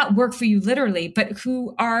 who not work for you literally, but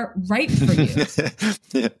who are right for you.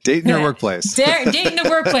 Yeah, date in your workplace. Date in the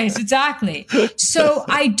workplace, exactly. So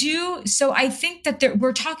I think that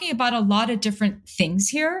we're talking about a lot of different things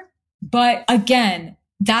here. But again,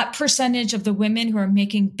 that percentage of the women who are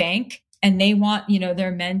making bank and they want,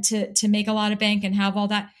 their men to make a lot of bank and have all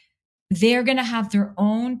that, they're going to have their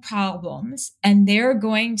own problems and they're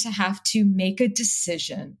going to have to make a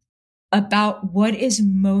decision about what is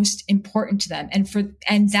most important to them.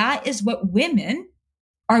 And that is what women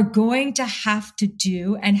are going to have to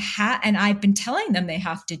do. And I've been telling them they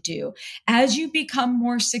have to do as you become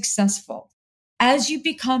more successful, as you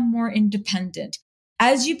become more independent,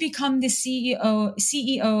 as you become the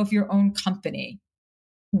CEO of your own company.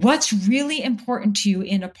 What's really important to you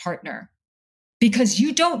in a partner? Because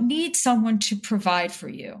you don't need someone to provide for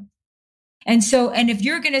you. And if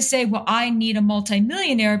you're going to say, well, I need a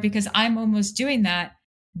multimillionaire because I'm almost doing that,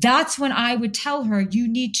 that's when I would tell her, you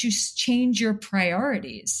need to change your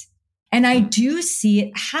priorities. And I do see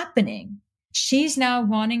it happening. She's now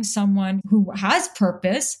wanting someone who has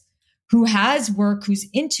purpose, who has work, who's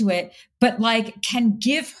into it, but can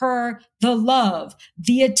give her the love,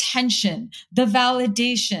 the attention, the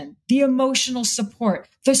validation, the emotional support,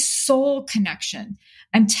 the soul connection.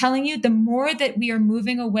 I'm telling you, the more that we are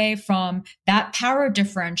moving away from that power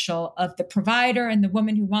differential of the provider and the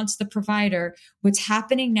woman who wants the provider, what's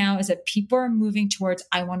happening now is that people are moving towards,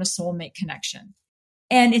 I want a soulmate connection.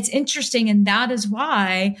 And it's interesting. And that is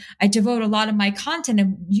why I devote a lot of my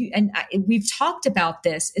content. We've talked about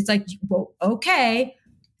this. It's like, well, okay,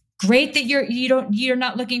 great that you're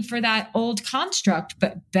not looking for that old construct,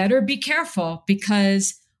 but better be careful,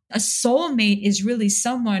 because a soulmate is really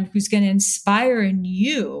someone who's going to inspire in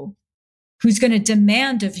you, who's going to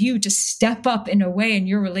demand of you to step up in a way in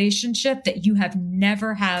your relationship that you have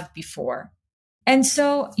never had before. And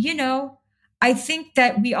so, I think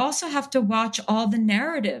that we also have to watch all the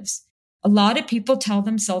narratives. A lot of people tell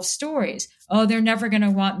themselves stories. Oh, they're never going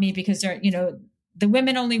to want me because they're, the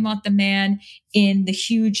women only want the man in the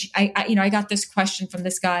huge, I got this question from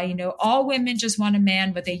this guy, all women just want a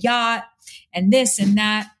man with a yacht and this and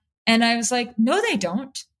that. And I was like, no, they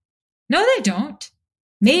don't. No, they don't.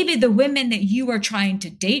 Maybe the women that you are trying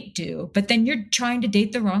to date do, but then you're trying to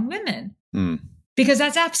date the wrong women. Because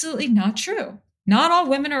that's absolutely not true. Not all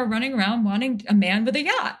women are running around wanting a man with a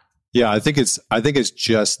yacht. Yeah, I think it's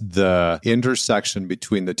just the intersection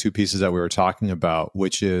between the two pieces that we were talking about,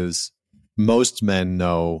 which is most men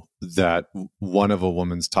know that one of a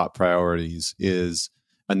woman's top priorities is,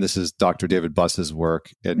 and this is Dr. David Buss's work,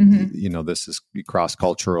 and this is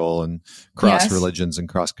cross-cultural and cross-religions and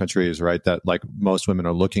cross-countries, right? That most women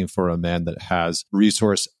are looking for a man that has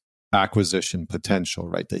resource acquisition potential,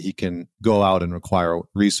 right? That he can go out and acquire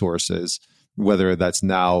resources, whether that's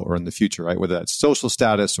now or in the future, right? Whether that's social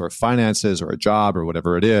status or finances or a job or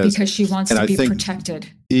whatever it is. Because she wants to be protected.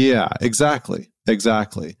 Yeah, exactly.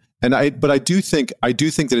 And I do think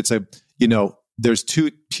that it's there's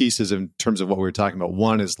two pieces in terms of what we were talking about.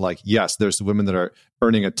 One is yes, there's women that are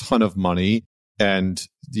earning a ton of money and,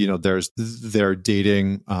 there's their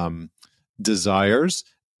dating desires.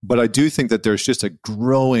 But I do think that there's just a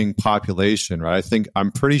growing population, right?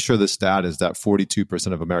 I'm pretty sure the stat is that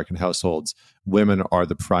 42% of American households, women are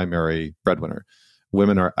the primary breadwinner.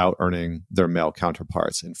 Women are out earning their male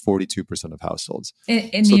counterparts in 42% of households.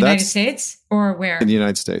 In the United States or where? In the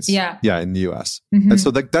United States. Yeah. Yeah, in the US. And so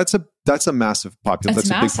that's a massive population. That's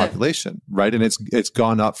a big population, right? And it's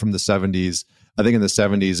gone up from the 70s. I think in the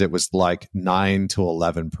 70s, it was 9 to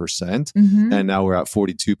 11%. And now we're at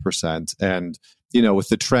 42%. And with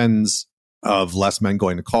the trends of less men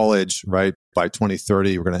going to college, right? By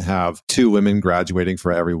 2030, we're going to have 2 women graduating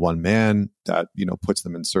for every 1 man. That, puts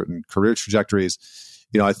them in certain career trajectories.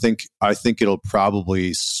 I think it'll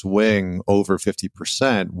probably swing over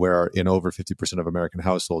 50%, where in over 50% of American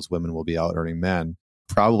households, women will be out earning men,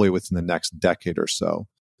 probably within the next decade or so.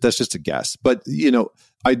 That's just a guess. But,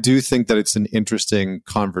 I do think that it's an interesting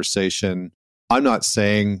conversation. I'm not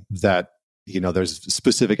saying that, there's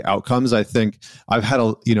specific outcomes. I think I've had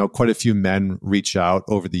quite a few men reach out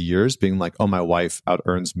over the years being like, oh, my wife out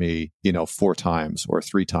earns me, 4 times or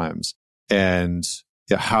 3 times. And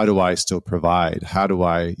how do I still provide? How do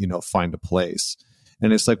I, find a place?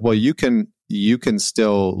 And it's like, well, you can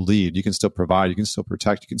still lead, you can still provide, you can still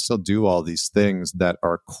protect, you can still do all these things that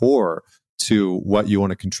are core to what you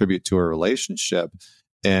want to contribute to a relationship,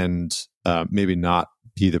 and maybe not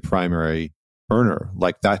be the primary earner.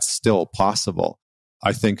 Like, that's still possible.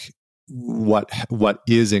 I think what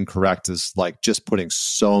is incorrect is like just putting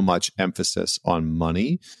so much emphasis on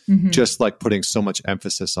money, just like putting so much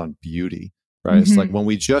emphasis on beauty, right? It's like when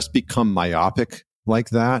we just become myopic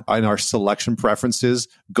like that, and our selection preferences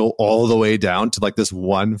go all the way down to like this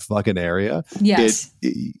one fucking area. Yes.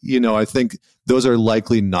 I think those are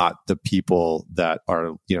likely not the people that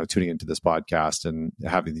are, tuning into this podcast and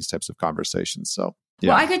having these types of conversations. So,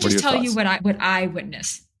 well, I could just tell you what I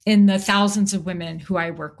witness in the thousands of women who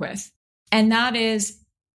I work with. And that is,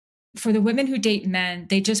 for the women who date men,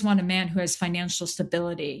 they just want a man who has financial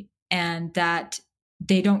stability and that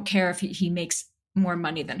they don't care if he makes more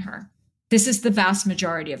money than her. This is the vast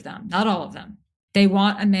majority of them, not all of them. They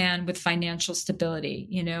want a man with financial stability,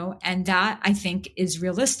 and that I think is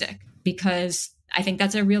realistic, because I think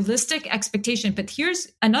that's a realistic expectation. But here's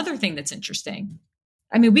another thing that's interesting.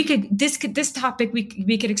 I mean, this topic,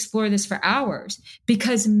 we could explore this for hours,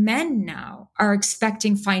 because men now are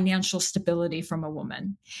expecting financial stability from a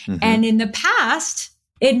woman. And in the past,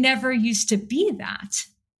 it never used to be that.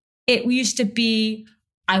 It used to be,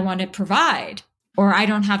 I want to provide, or I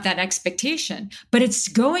don't have that expectation, but it's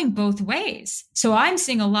going both ways. So I'm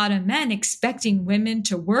seeing a lot of men expecting women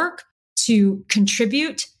to work, to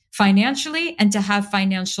contribute financially, and to have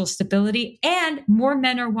financial stability. And more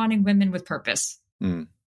men are wanting women with purpose.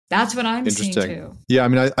 That's what I'm seeing too. Yeah. I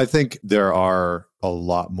mean, I think there are a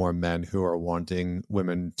lot more men who are wanting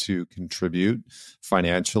women to contribute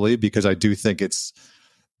financially, because I do think it's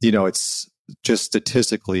just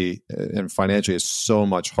statistically and financially, it's so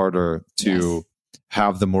much harder to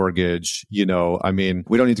have the mortgage. I mean,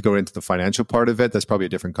 we don't need to go into the financial part of it. That's probably a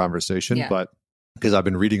different conversation, but because I've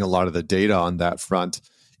been reading a lot of the data on that front,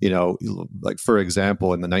 like for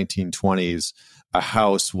example, in the 1920s, a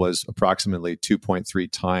house was approximately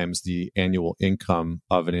 2.3 times the annual income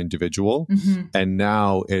of an individual. And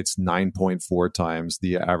now it's 9.4 times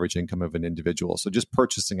the average income of an individual. So just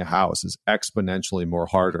purchasing a house is exponentially more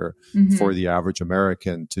harder for the average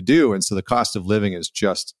American to do. And so the cost of living is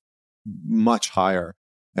just much higher.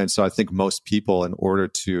 And so I think most people, in order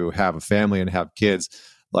to have a family and have kids,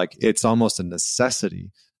 like it's almost a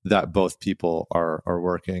necessity that both people are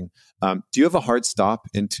working. Do you have a hard stop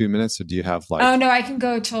in 2 minutes, or do you have like... Oh, no, I can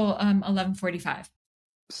go till 11:45.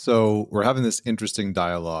 So we're having this interesting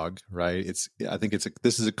dialogue, right? I think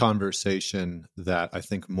this is a conversation that I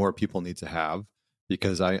think more people need to have,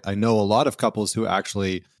 because I know a lot of couples who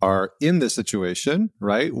actually are in this situation,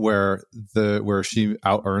 right? Where she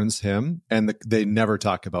out earns him, and they never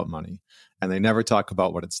talk about money. And they never talk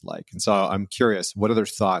about what it's like. And so I'm curious, what other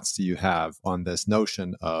thoughts do you have on this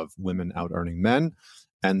notion of women out earning men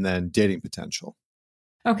and then dating potential?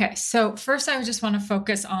 Okay. So first, I just want to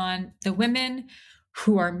focus on the women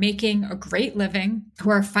who are making a great living, who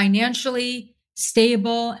are financially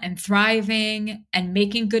stable and thriving and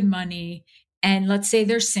making good money. And let's say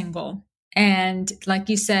they're single. And like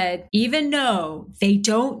you said, even though they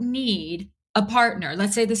don't need a partner,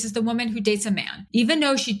 let's say this is the woman who dates a man, even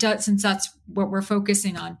though she does, since that's what we're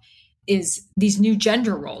focusing on, is these new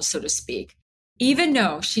gender roles, so to speak, even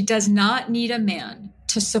though she does not need a man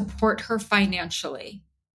to support her financially,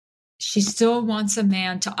 she still wants a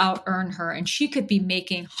man to out earn her. And she could be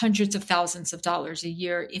making hundreds of thousands of dollars a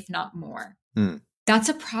year, if not more. That's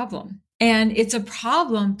a problem. And it's a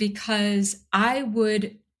problem because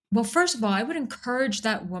first of all, I would encourage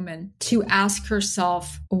that woman to ask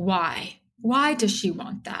herself, why? Why does she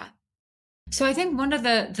want that? So I think one of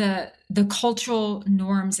the cultural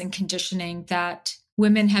norms and conditioning that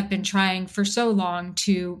women have been trying for so long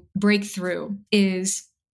to break through is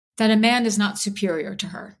that a man is not superior to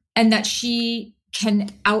her, and that she can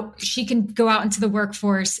go out into the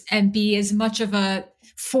workforce and be as much of a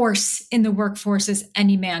force in the workforce as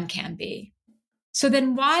any man can be. So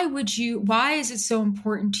then why is it so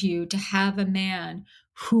important to you to have a man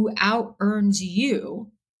who out earns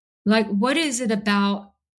you? Like, what is it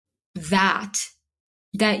about that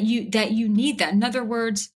you need that? In other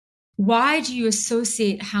words, why do you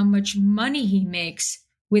associate how much money he makes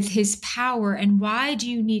with his power? And why do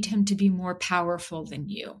you need him to be more powerful than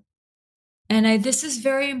you? And this is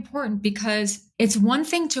very important because it's one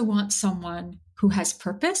thing to want someone who has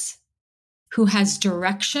purpose, who has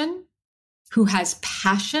direction, who has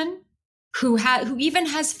passion, who even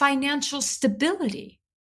has financial stability.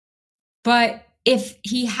 But if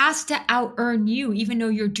he has to out earn you, even though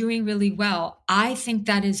you're doing really well, I think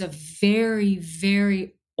that is a very,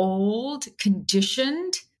 very old,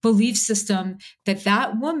 conditioned belief system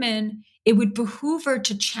that woman, it would behoove her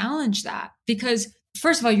to challenge that. Because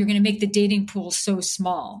first of all, you're going to make the dating pool so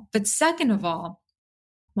small. But second of all,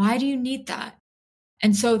 why do you need that?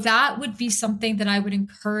 And so that would be something that I would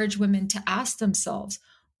encourage women to ask themselves.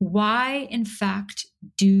 Why, in fact,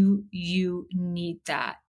 do you need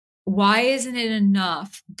that? Why isn't it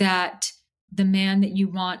enough that the man that you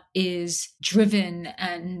want is driven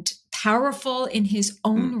and powerful in his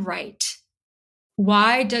own right?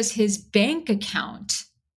 Why does his bank account,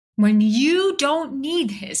 when you don't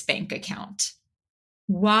need his bank account,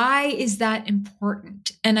 why is that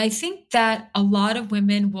important? And I think that a lot of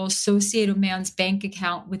women will associate a man's bank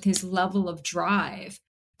account with his level of drive,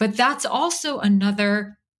 but that's also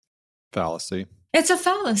another fallacy. It's a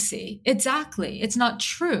fallacy. Exactly. It's not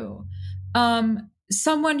true.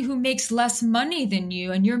 Someone who makes less money than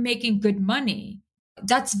you and you're making good money,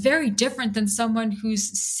 that's very different than someone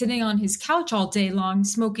who's sitting on his couch all day long,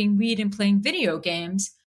 smoking weed and playing video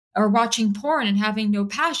games or watching porn and having no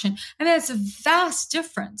passion. I mean, it's a vast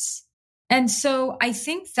difference. And so I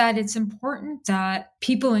think that it's important that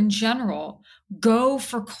people in general go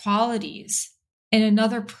for qualities in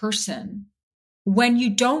another person when you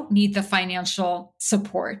don't need the financial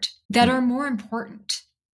support that are more important,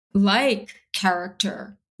 like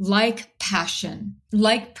character, like passion,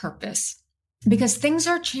 like purpose, because things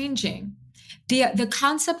are changing. The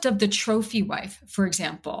concept of the trophy wife, for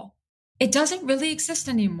example, it doesn't really exist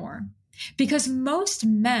anymore because most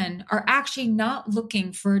men are actually not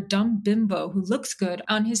looking for a dumb bimbo who looks good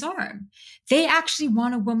on his arm. They actually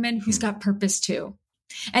want a woman who's got purpose too.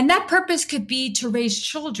 And that purpose could be to raise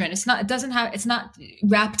children. It's not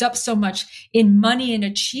wrapped up so much in money and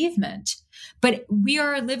achievement, but we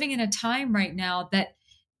are living in a time right now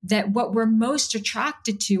that what we're most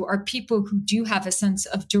attracted to are people who do have a sense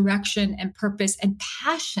of direction and purpose and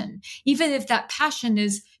passion, even if that passion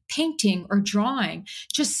is painting or drawing,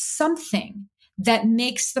 just something that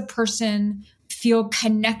makes the person feel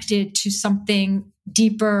connected to something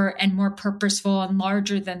deeper and more purposeful and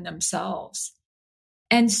larger than themselves.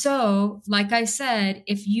 And so, like I said,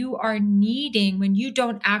 if you are needing, when you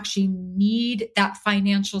don't actually need that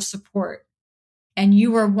financial support and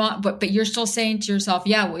you are but you're still saying to yourself,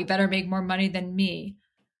 yeah, well, we better make more money than me.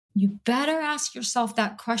 You better ask yourself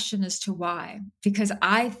that question as to why, because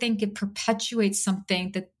I think it perpetuates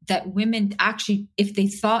something that women actually, if they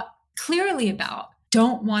thought clearly about,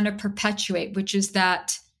 don't want to perpetuate, which is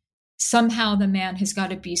that somehow the man has got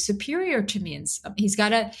to be superior to me. He's got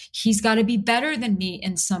to be better than me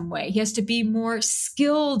in some way. He has to be more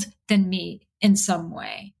skilled than me in some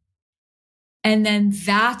way. And then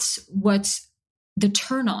that's what's the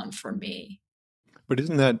turn on for me. But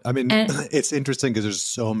isn't that, I mean, it's interesting because there's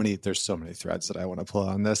so many threads that I want to pull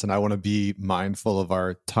on this, and I want to be mindful of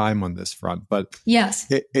our time on this front. But yes,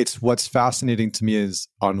 it's what's fascinating to me is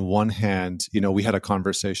on one hand, we had a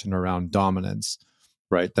conversation around dominance,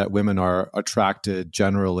 right? That women are attracted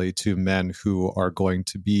generally to men who are going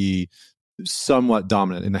to be somewhat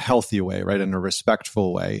dominant in a healthy way, right? In a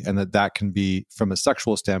respectful way. And that can be, from a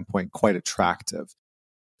sexual standpoint, quite attractive.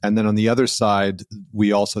 And then on the other side,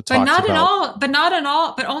 we also talked about...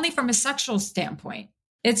 but only from a sexual standpoint.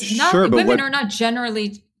 It's not, sure, women are not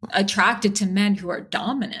generally attracted to men who are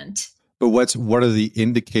dominant. But what are the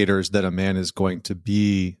indicators that a man is going to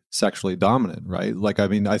be sexually dominant, right? Like, I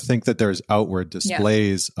mean, I think that there's outward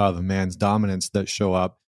displays of a man's dominance that show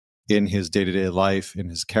up in his day-to-day life, in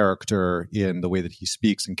his character, in the way that he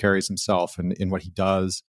speaks and carries himself, and in what he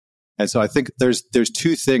does. And so I think there's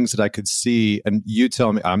two things that I could see, and you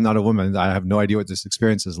tell me, I'm not a woman, I have no idea what this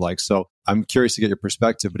experience is like. So I'm curious to get your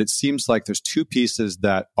perspective, but it seems like there's two pieces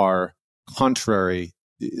that are contrary,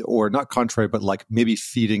 or not contrary, but like maybe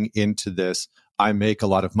feeding into this. I make a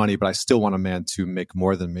lot of money, but I still want a man to make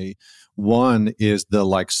more than me. One is the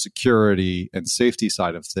like security and safety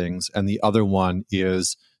side of things. And the other one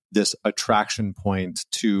is this attraction point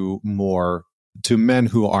to men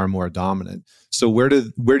who are more dominant. So where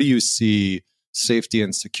do you see safety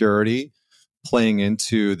and security playing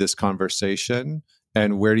into this conversation?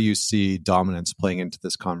 And where do you see dominance playing into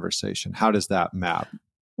this conversation? How does that map?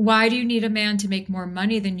 Why do you need a man to make more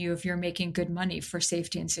money than you if you're making good money for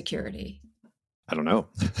safety and security? I don't know.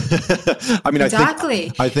 I mean,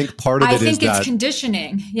 Exactly. I think part of it is that I think it's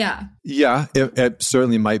conditioning. Yeah. Yeah, it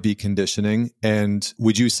certainly might be conditioning. And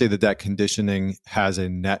would you say that that conditioning has a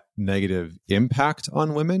net negative impact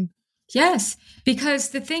on women? Yes, because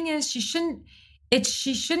the thing is, she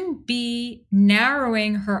shouldn't be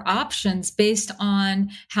narrowing her options based on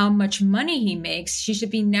how much money he makes. She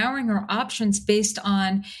should be narrowing her options based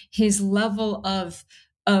on his level of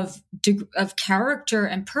character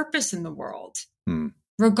and purpose in the world.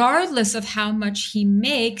 Regardless of how much he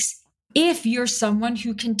makes, if you're someone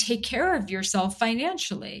who can take care of yourself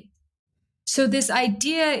financially. So this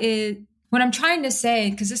idea is what I'm trying to say,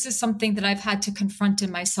 because this is something that I've had to confront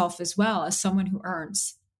in myself as well as someone who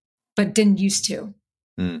earns, but didn't used to,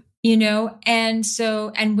 and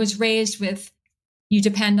was raised with, you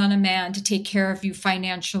depend on a man to take care of you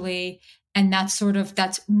financially. And that's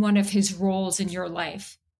one of his roles in your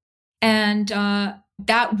life. And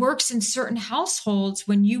that works in certain households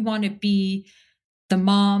when you want to be the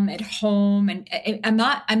mom at home. And I'm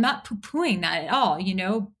not poo-pooing that at all,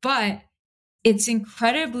 but it's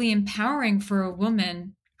incredibly empowering for a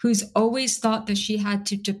woman who's always thought that she had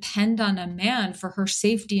to depend on a man for her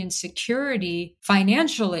safety and security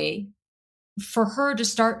financially, for her to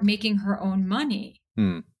start making her own money.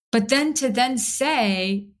 But then to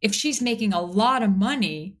say, if she's making a lot of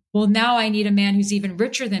money, well, now I need a man who's even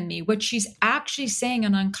richer than me. What she's actually saying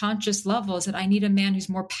on unconscious level is that I need a man who's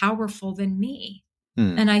more powerful than me.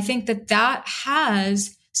 And I think that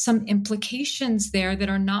has some implications there that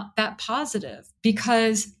are not that positive,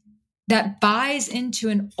 because that buys into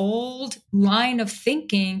an old line of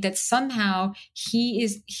thinking that somehow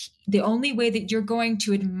the only way that you're going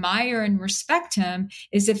to admire and respect him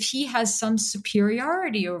is if he has some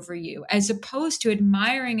superiority over you, as opposed to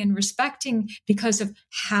admiring and respecting because of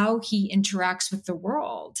how he interacts with the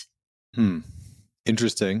world.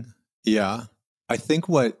 Interesting. Yeah. I think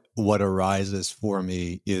what arises for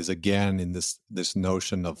me is, again, in this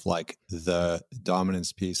notion of like the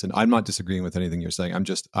dominance piece. And I'm not disagreeing with anything you're saying.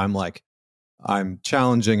 I'm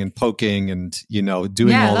challenging and poking and,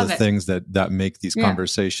 doing all the things that make these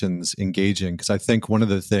conversations engaging. Because I think one of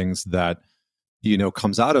the things that,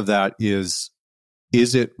 comes out of that is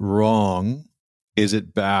it wrong? Is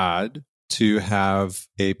it bad to have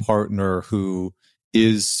a partner who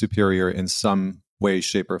is superior in some way,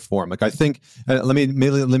 shape, or form? Like, I think, let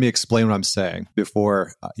me explain what I'm saying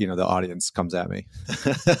before, the audience comes at me.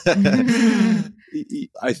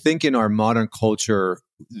 I think in our modern culture,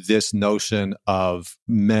 this notion of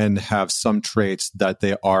men have some traits that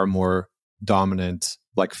they are more dominant,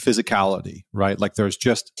 like physicality, right? Like there's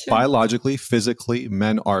just biologically, physically,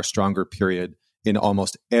 men are stronger, period, in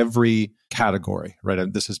almost every category, right?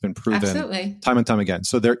 And this has been proven time and time again.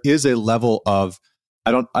 So there is a level of,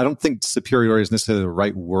 I don't think superiority is necessarily the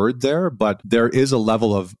right word there, but there is a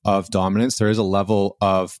level of dominance. There is a level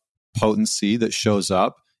of potency that shows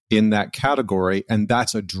up in that category. And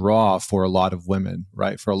that's a draw for a lot of women,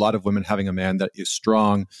 right? For a lot of women, having a man that is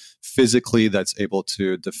strong physically, that's able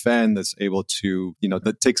to defend, that's able to,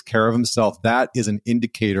 that takes care of himself. That is an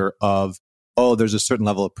indicator of, there's a certain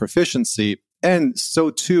level of proficiency. And so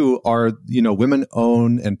too are, women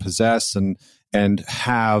own and possess and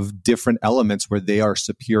have different elements where they are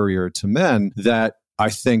superior to men that I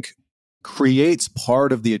think creates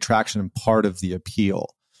part of the attraction and part of the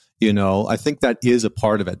appeal. I think that is a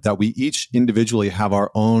part of it, that we each individually have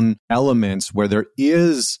our own elements where there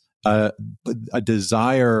is a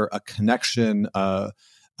desire, a connection, a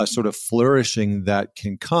sort of flourishing that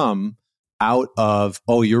can come out of,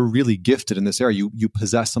 you're really gifted in this area. You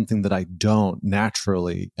possess something that I don't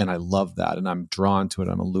naturally, and I love that, and I'm drawn to it.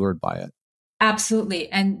 I'm allured by it. Absolutely.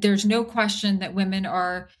 And there's no question that women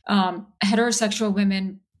are, heterosexual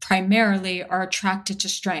women primarily are attracted to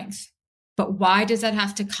strength. But why does that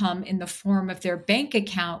have to come in the form of their bank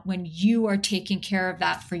account when you are taking care of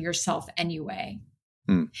that for yourself anyway?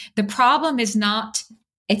 The problem is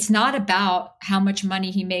it's not about how much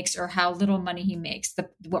money he makes or how little money he makes.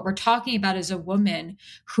 What we're talking about is a woman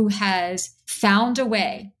who has found a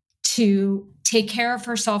way to take care of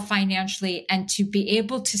herself financially and to be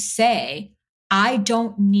able to say, I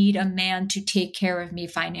don't need a man to take care of me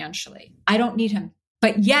financially. I don't need him.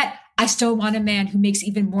 But yet I still want a man who makes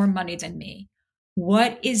even more money than me.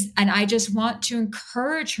 And I just want to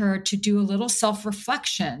encourage her to do a little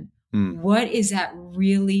self-reflection. What is that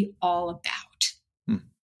really all about?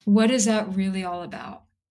 What is that really all about?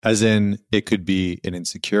 As in, it could be an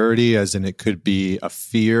insecurity, as in it could be a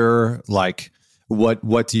fear. Like,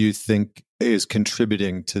 what do you think is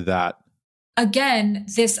contributing to that? Again,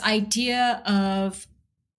 this idea of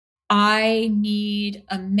I need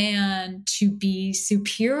a man to be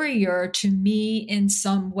superior to me in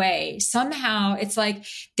some way. Somehow it's like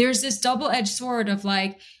there's this double-edged sword of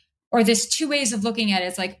like, or there's two ways of looking at it.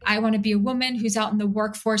 It's like, I want to be a woman who's out in the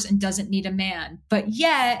workforce and doesn't need a man. But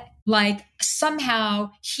yet, like,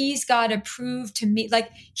 somehow he's got to prove to me,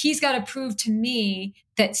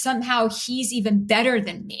 that somehow he's even better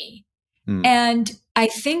than me. And I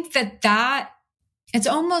think that it's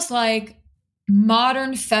almost like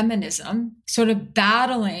modern feminism sort of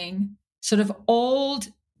battling sort of old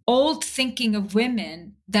thinking of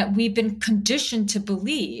women that we've been conditioned to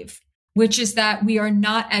believe, which is that we are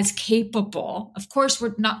not as capable. Of course,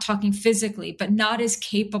 we're not talking physically, but not as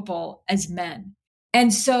capable as men.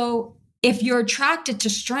 And so if you're attracted to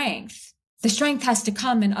strength, the strength has to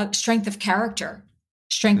come in a strength of character,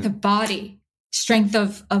 strength of body, strength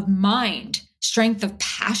of mind, strength of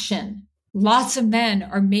passion. Lots of men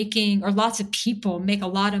are making, or lots of people make a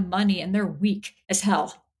lot of money and they're weak as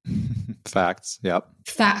hell. Facts. Yep.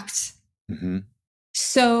 Facts.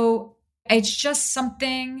 So it's just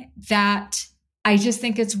something that I just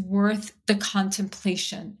think it's worth the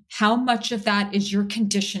contemplation. How much of that is your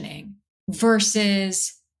conditioning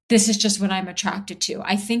versus this is just what I'm attracted to?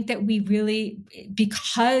 I think that we really,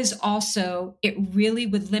 because also it really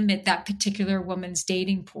would limit that particular woman's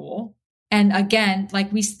dating pool. And again,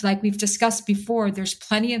 like we've discussed before, there's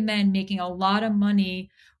plenty of men making a lot of money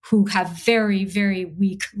who have very, very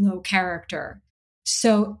weak, low character.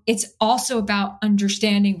 So it's also about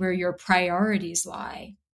understanding where your priorities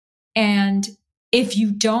lie. And if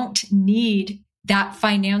you don't need that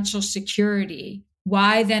financial security,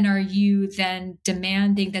 why then are you then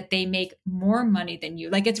demanding that they make more money than you?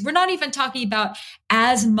 Like we're not even talking about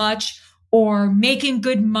as much or making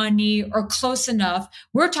good money or close enough.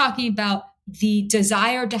 We're talking about the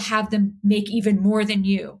desire to have them make even more than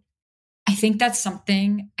you. I think that's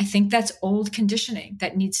old conditioning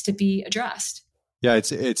that needs to be addressed. Yeah,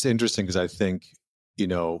 it's interesting because I think,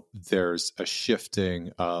 there's a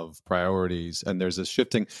shifting of priorities and there's a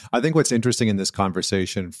shifting. I think what's interesting in this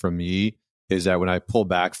conversation for me is that when I pull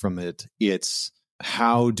back from it, it's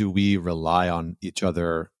how do we rely on each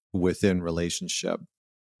other within relationship?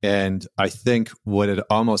 And I think what it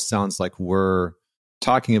almost sounds like we're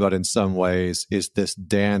talking about in some ways is this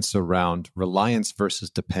dance around reliance versus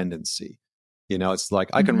dependency. It's like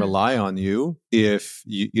I can rely on you if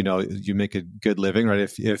you make a good living, right?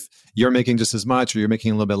 If you're making just as much or you're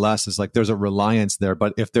making a little bit less, it's like there's a reliance there.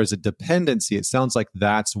 But if there's a dependency, it sounds like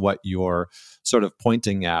that's what you're sort of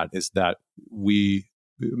pointing at, is that we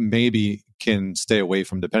maybe can stay away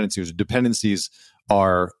from dependencies. Dependencies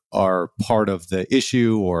are part of the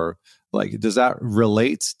issue, or like, does that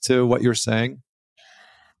relate to what you're saying?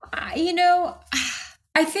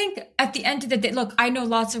 I think at the end of the day, look, I know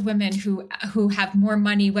lots of women who have more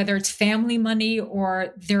money, whether it's family money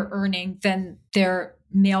or they're earning, than their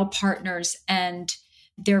male partners, and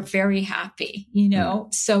they're very happy,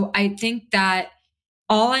 So I think that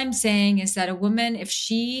all I'm saying is that a woman, if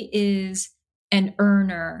she is an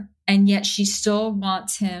earner and yet she still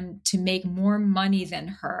wants him to make more money than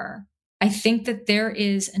her, I think that there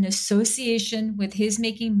is an association with his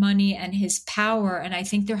making money and his power. And I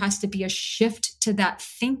think there has to be a shift to that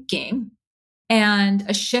thinking and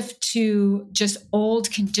a shift to just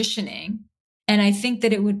old conditioning. And I think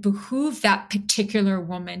that it would behoove that particular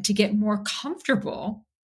woman to get more comfortable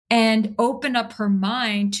and open up her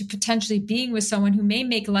mind to potentially being with someone who may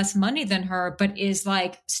make less money than her, but is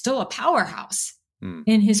like still a powerhouse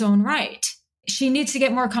in his own right. She needs to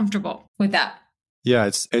get more comfortable with that. Yeah,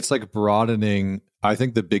 it's like broadening. I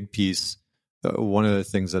think the big piece, one of the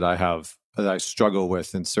things that I struggle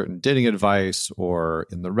with in certain dating advice or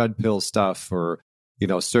in the red pill stuff, or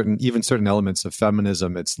certain elements of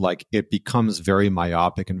feminism, it's like it becomes very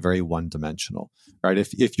myopic and very one-dimensional, right?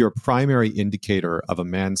 If your primary indicator of a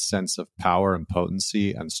man's sense of power and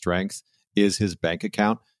potency and strength is his bank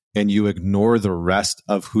account, and you ignore the rest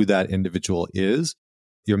of who that individual is,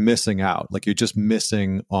 you're missing out. Like you're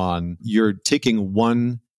taking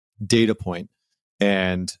one data point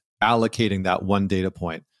and allocating that one data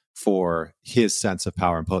point for his sense of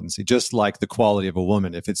power and potency, just like the quality of a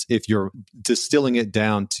woman. If you're distilling it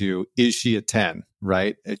down to, is she a 10,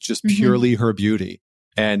 right? It's just purely her beauty.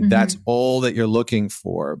 And that's all that you're looking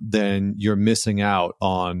for, then you're missing out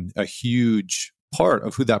on a huge part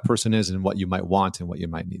of who that person is and what you might want and what you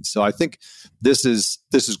might need. So I think this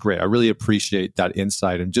is great. I really appreciate that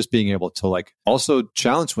insight and just being able to like also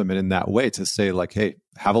challenge women in that way to say like, hey,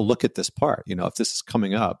 have a look at this part. If this is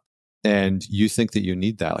coming up and you think that you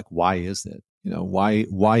need that, like, why is it?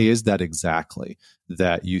 Why is that exactly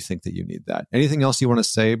that you think that you need that? Anything else you want to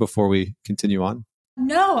say before we continue on?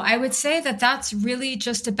 No, I would say that that's really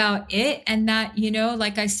just about it. And that,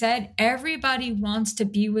 like I said, everybody wants to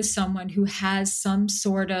be with someone who has some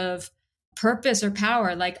sort of purpose or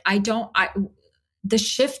power. Like the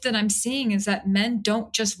shift that I'm seeing is that men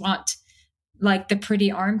don't just want like the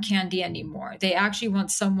pretty arm candy anymore. They actually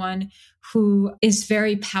want someone who is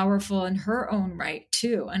very powerful in her own right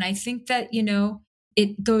too. And I think that,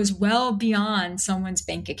 it goes well beyond someone's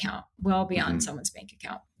bank account, well beyond someone's bank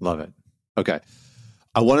account. Love it. Okay.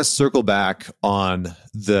 I want to circle back on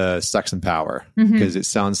the sex and power because it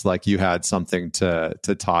sounds like you had something to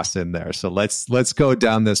toss in there. So let's go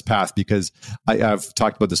down this path because I've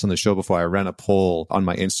talked about this on the show before. I ran a poll on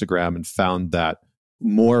my Instagram and found that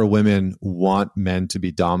more women want men to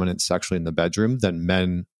be dominant sexually in the bedroom than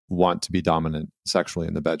men want to be dominant sexually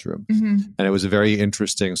in the bedroom. And it was a very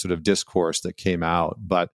interesting sort of discourse that came out.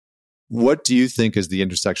 But what do you think is the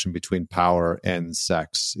intersection between power and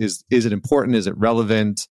sex? Is it important? Is it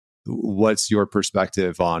relevant? What's your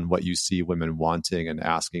perspective on what you see women wanting and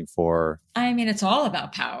asking for? I mean, it's all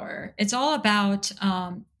about power. It's all about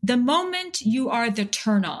the moment you are the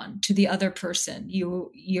turn on to the other person,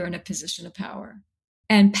 you're in a position of power.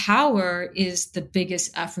 And power is the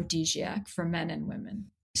biggest aphrodisiac for men and women.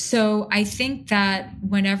 So I think that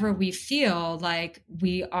whenever we feel like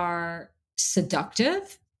we are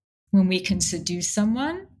seductive, when we can seduce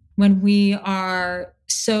someone, when we are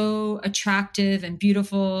so attractive and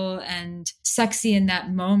beautiful and sexy in that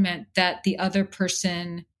moment that the other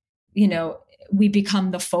person, we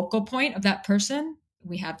become the focal point of that person,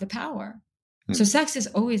 we have the power. So sex is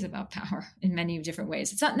always about power in many different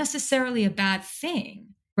ways. It's not necessarily a bad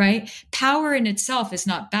thing, right? Power in itself is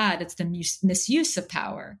not bad. It's the misuse of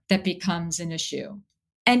power that becomes an issue.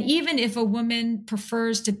 And even if a woman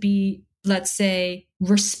prefers to be, let's say,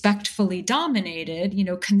 respectfully dominated,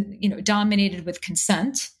 dominated with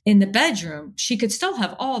consent in the bedroom, she could still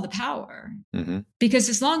have all the power. Because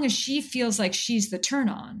as long as she feels like she's the turn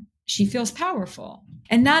on, she feels powerful.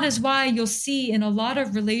 And that is why you'll see in a lot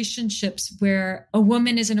of relationships where a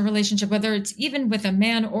woman is in a relationship, whether it's even with a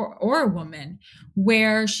man or a woman,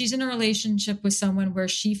 where she's in a relationship with someone where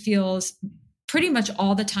she feels pretty much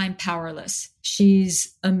all the time powerless.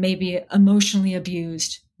 She's maybe emotionally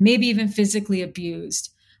abused, maybe even physically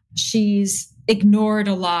abused. She's ignored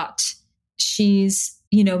a lot. She's,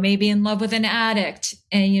 maybe in love with an addict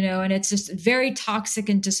and it's just very toxic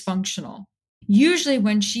and dysfunctional. Usually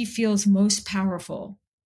when she feels most powerful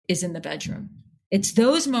is in the bedroom. It's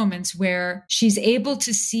those moments where she's able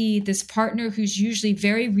to see this partner who's usually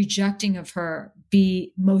very rejecting of her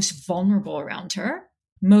be most vulnerable around her,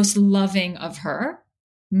 most loving of her,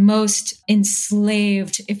 most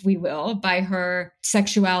enslaved, if we will, by her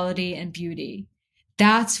sexuality and beauty.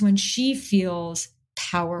 That's when she feels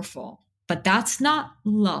powerful. But that's not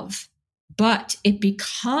love. But it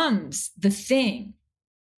becomes the thing,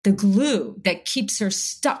 the glue that keeps her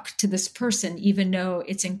stuck to this person, even though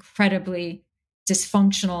it's incredibly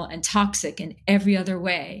dysfunctional and toxic in every other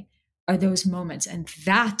way, are those moments. And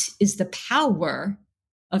that is the power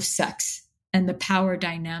of sex and the power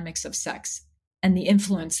dynamics of sex and the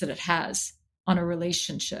influence that it has on a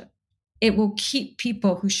relationship. It will keep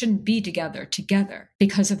people who shouldn't be together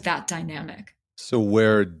because of that dynamic. So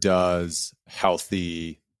where does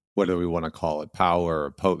healthy, what do we want to call it, power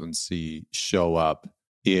or potency show up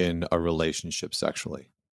in a relationship sexually?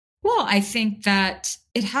 Well, I think that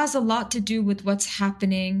it has a lot to do with what's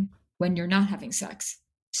happening when you're not having sex.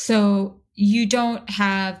 So you don't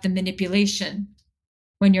have the manipulation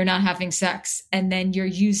when you're not having sex. And then you're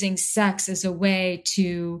using sex as a way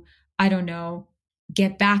to,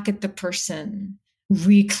 get back at the person,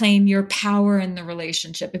 reclaim your power in the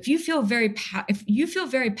relationship. If you feel very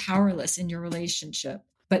powerless in your relationship,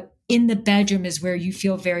 but in the bedroom is where you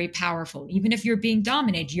feel very powerful, even if you're being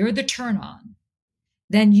dominated, you're the turn on,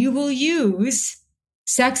 then you will use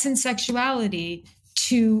sex and sexuality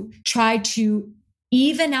to try to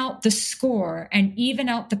even out the score and even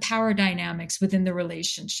out the power dynamics within the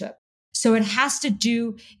relationship. So it has to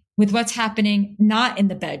do with what's happening not in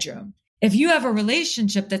the bedroom. If you have a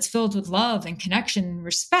relationship that's filled with love and connection and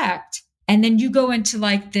respect, and then you go into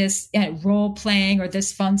like this role playing or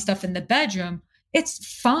this fun stuff in the bedroom, it's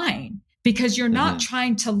fine because you're not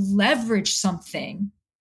trying to leverage something.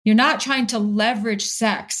 You're not trying to leverage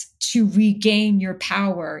sex to regain your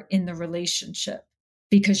power in the relationship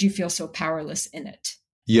because you feel so powerless in it.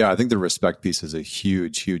 Yeah, I think the respect piece is a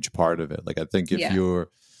huge, huge part of it. Like, I think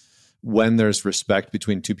when there's respect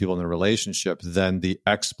between two people in a relationship, then the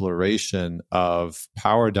exploration of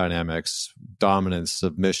power dynamics, dominance,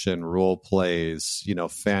 submission, role plays,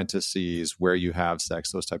 fantasies, where you have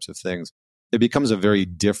sex, those types of things it becomes a very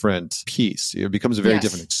different piece. It becomes a very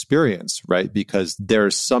different experience, right? Because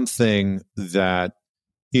there's something that,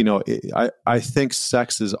 I think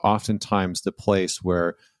sex is oftentimes the place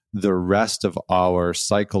where the rest of our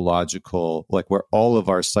psychological, like where all of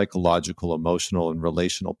our psychological, emotional, and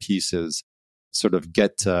relational pieces sort of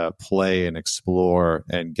get to play and explore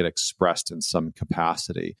and get expressed in some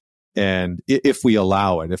capacity. And if we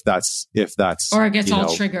allow it, if that's, or it gets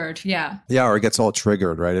all triggered. Yeah. Yeah. Or it gets all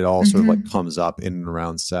triggered, right? It all sort of like comes up in and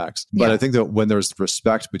around sex. But I think that when there's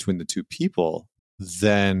respect between the two people,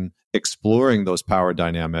 then exploring those power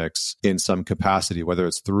dynamics in some capacity, whether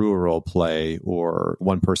it's through a role play or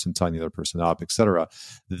one person tying the other person up, et cetera,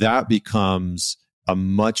 that becomes a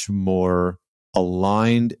much more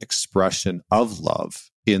aligned expression of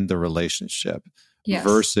love in the relationship. Yes.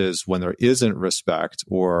 Versus when there isn't respect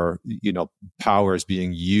or, power is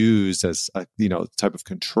being used as a, type of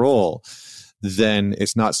control, then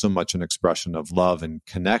it's not so much an expression of love and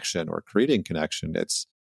connection or creating connection. It's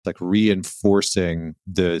like reinforcing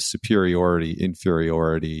the superiority,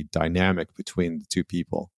 inferiority dynamic between the two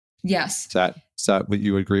people. Yes. Is that what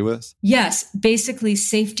you agree with? Yes. Basically,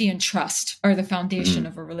 safety and trust are the foundation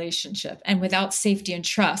of a relationship. And without safety and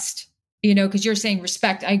trust, because you're saying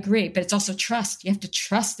respect, I agree, but it's also trust. You have to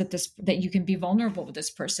trust that you can be vulnerable with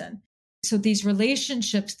this person. So these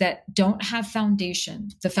relationships that don't have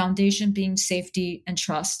foundation, the foundation being safety and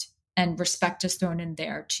trust, and respect is thrown in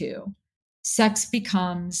there too. Sex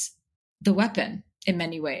becomes the weapon in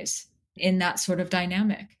many ways in that sort of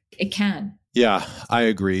dynamic. It can. Yeah, I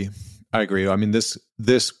agree. I mean, this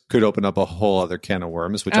could open up a whole other can of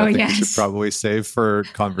worms, which I think we should probably save for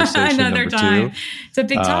conversation another number time. 2. It's a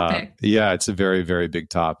big topic. Yeah, it's a very, very big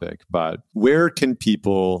topic. But where can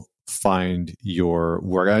people find your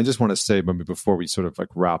work? I just want to say, maybe before we sort of like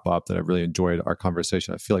wrap up, that I really enjoyed our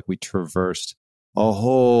conversation. I feel like we traversed a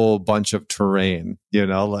whole bunch of terrain,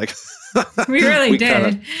 like we really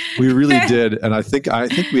did. We really did. And I think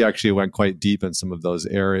we actually went quite deep in some of those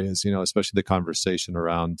areas, especially the conversation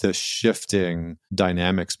around the shifting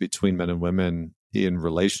dynamics between men and women in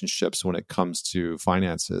relationships when it comes to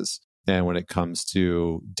finances and when it comes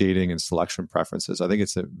to dating and selection preferences. I think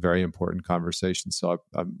it's a very important conversation. So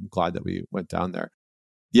I'm glad that we went down there.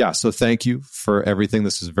 Yeah. So thank you for everything.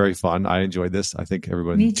 This is very fun. I enjoyed this. I think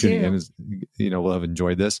everyone tuning in is, will have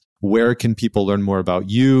enjoyed this. Where can people learn more about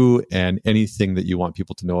you and anything that you want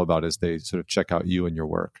people to know about as they sort of check out you and your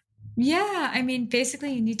work? Yeah. I mean,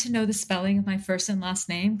 basically you need to know the spelling of my first and last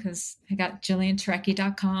name because I got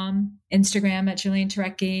JillianTurecki.com, Instagram at Jillian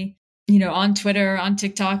Turecki, on Twitter, on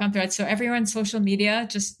TikTok, on Threads. So everyone social media,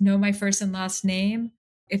 just know my first and last name.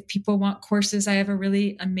 If people want courses, I have a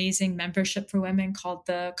really amazing membership for women called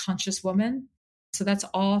The Conscious Woman. So that's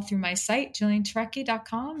all through my site,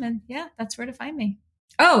 JillianTurecki.com. And yeah, that's where to find me.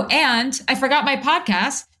 Oh, and I forgot my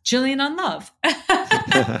podcast, Jillian on Love.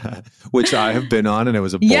 Which I have been on, and it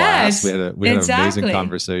was a blast. We had an amazing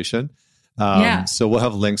conversation. So we'll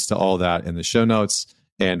have links to all that in the show notes.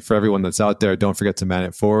 And for everyone that's out there, don't forget to man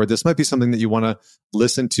it forward. This might be something that you want to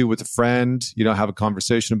listen to with a friend, have a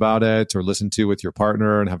conversation about it, or listen to with your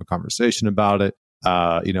partner and have a conversation about it.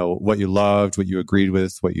 What you loved, what you agreed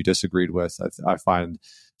with, what you disagreed with. I find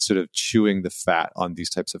sort of chewing the fat on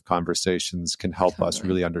these types of conversations can help us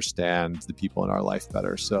really understand the people in our life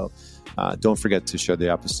better. So don't forget to share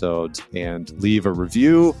the episode and leave a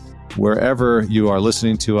review wherever you are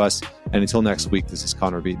listening to us. And until next week, this is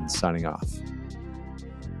Connor Beaton signing off.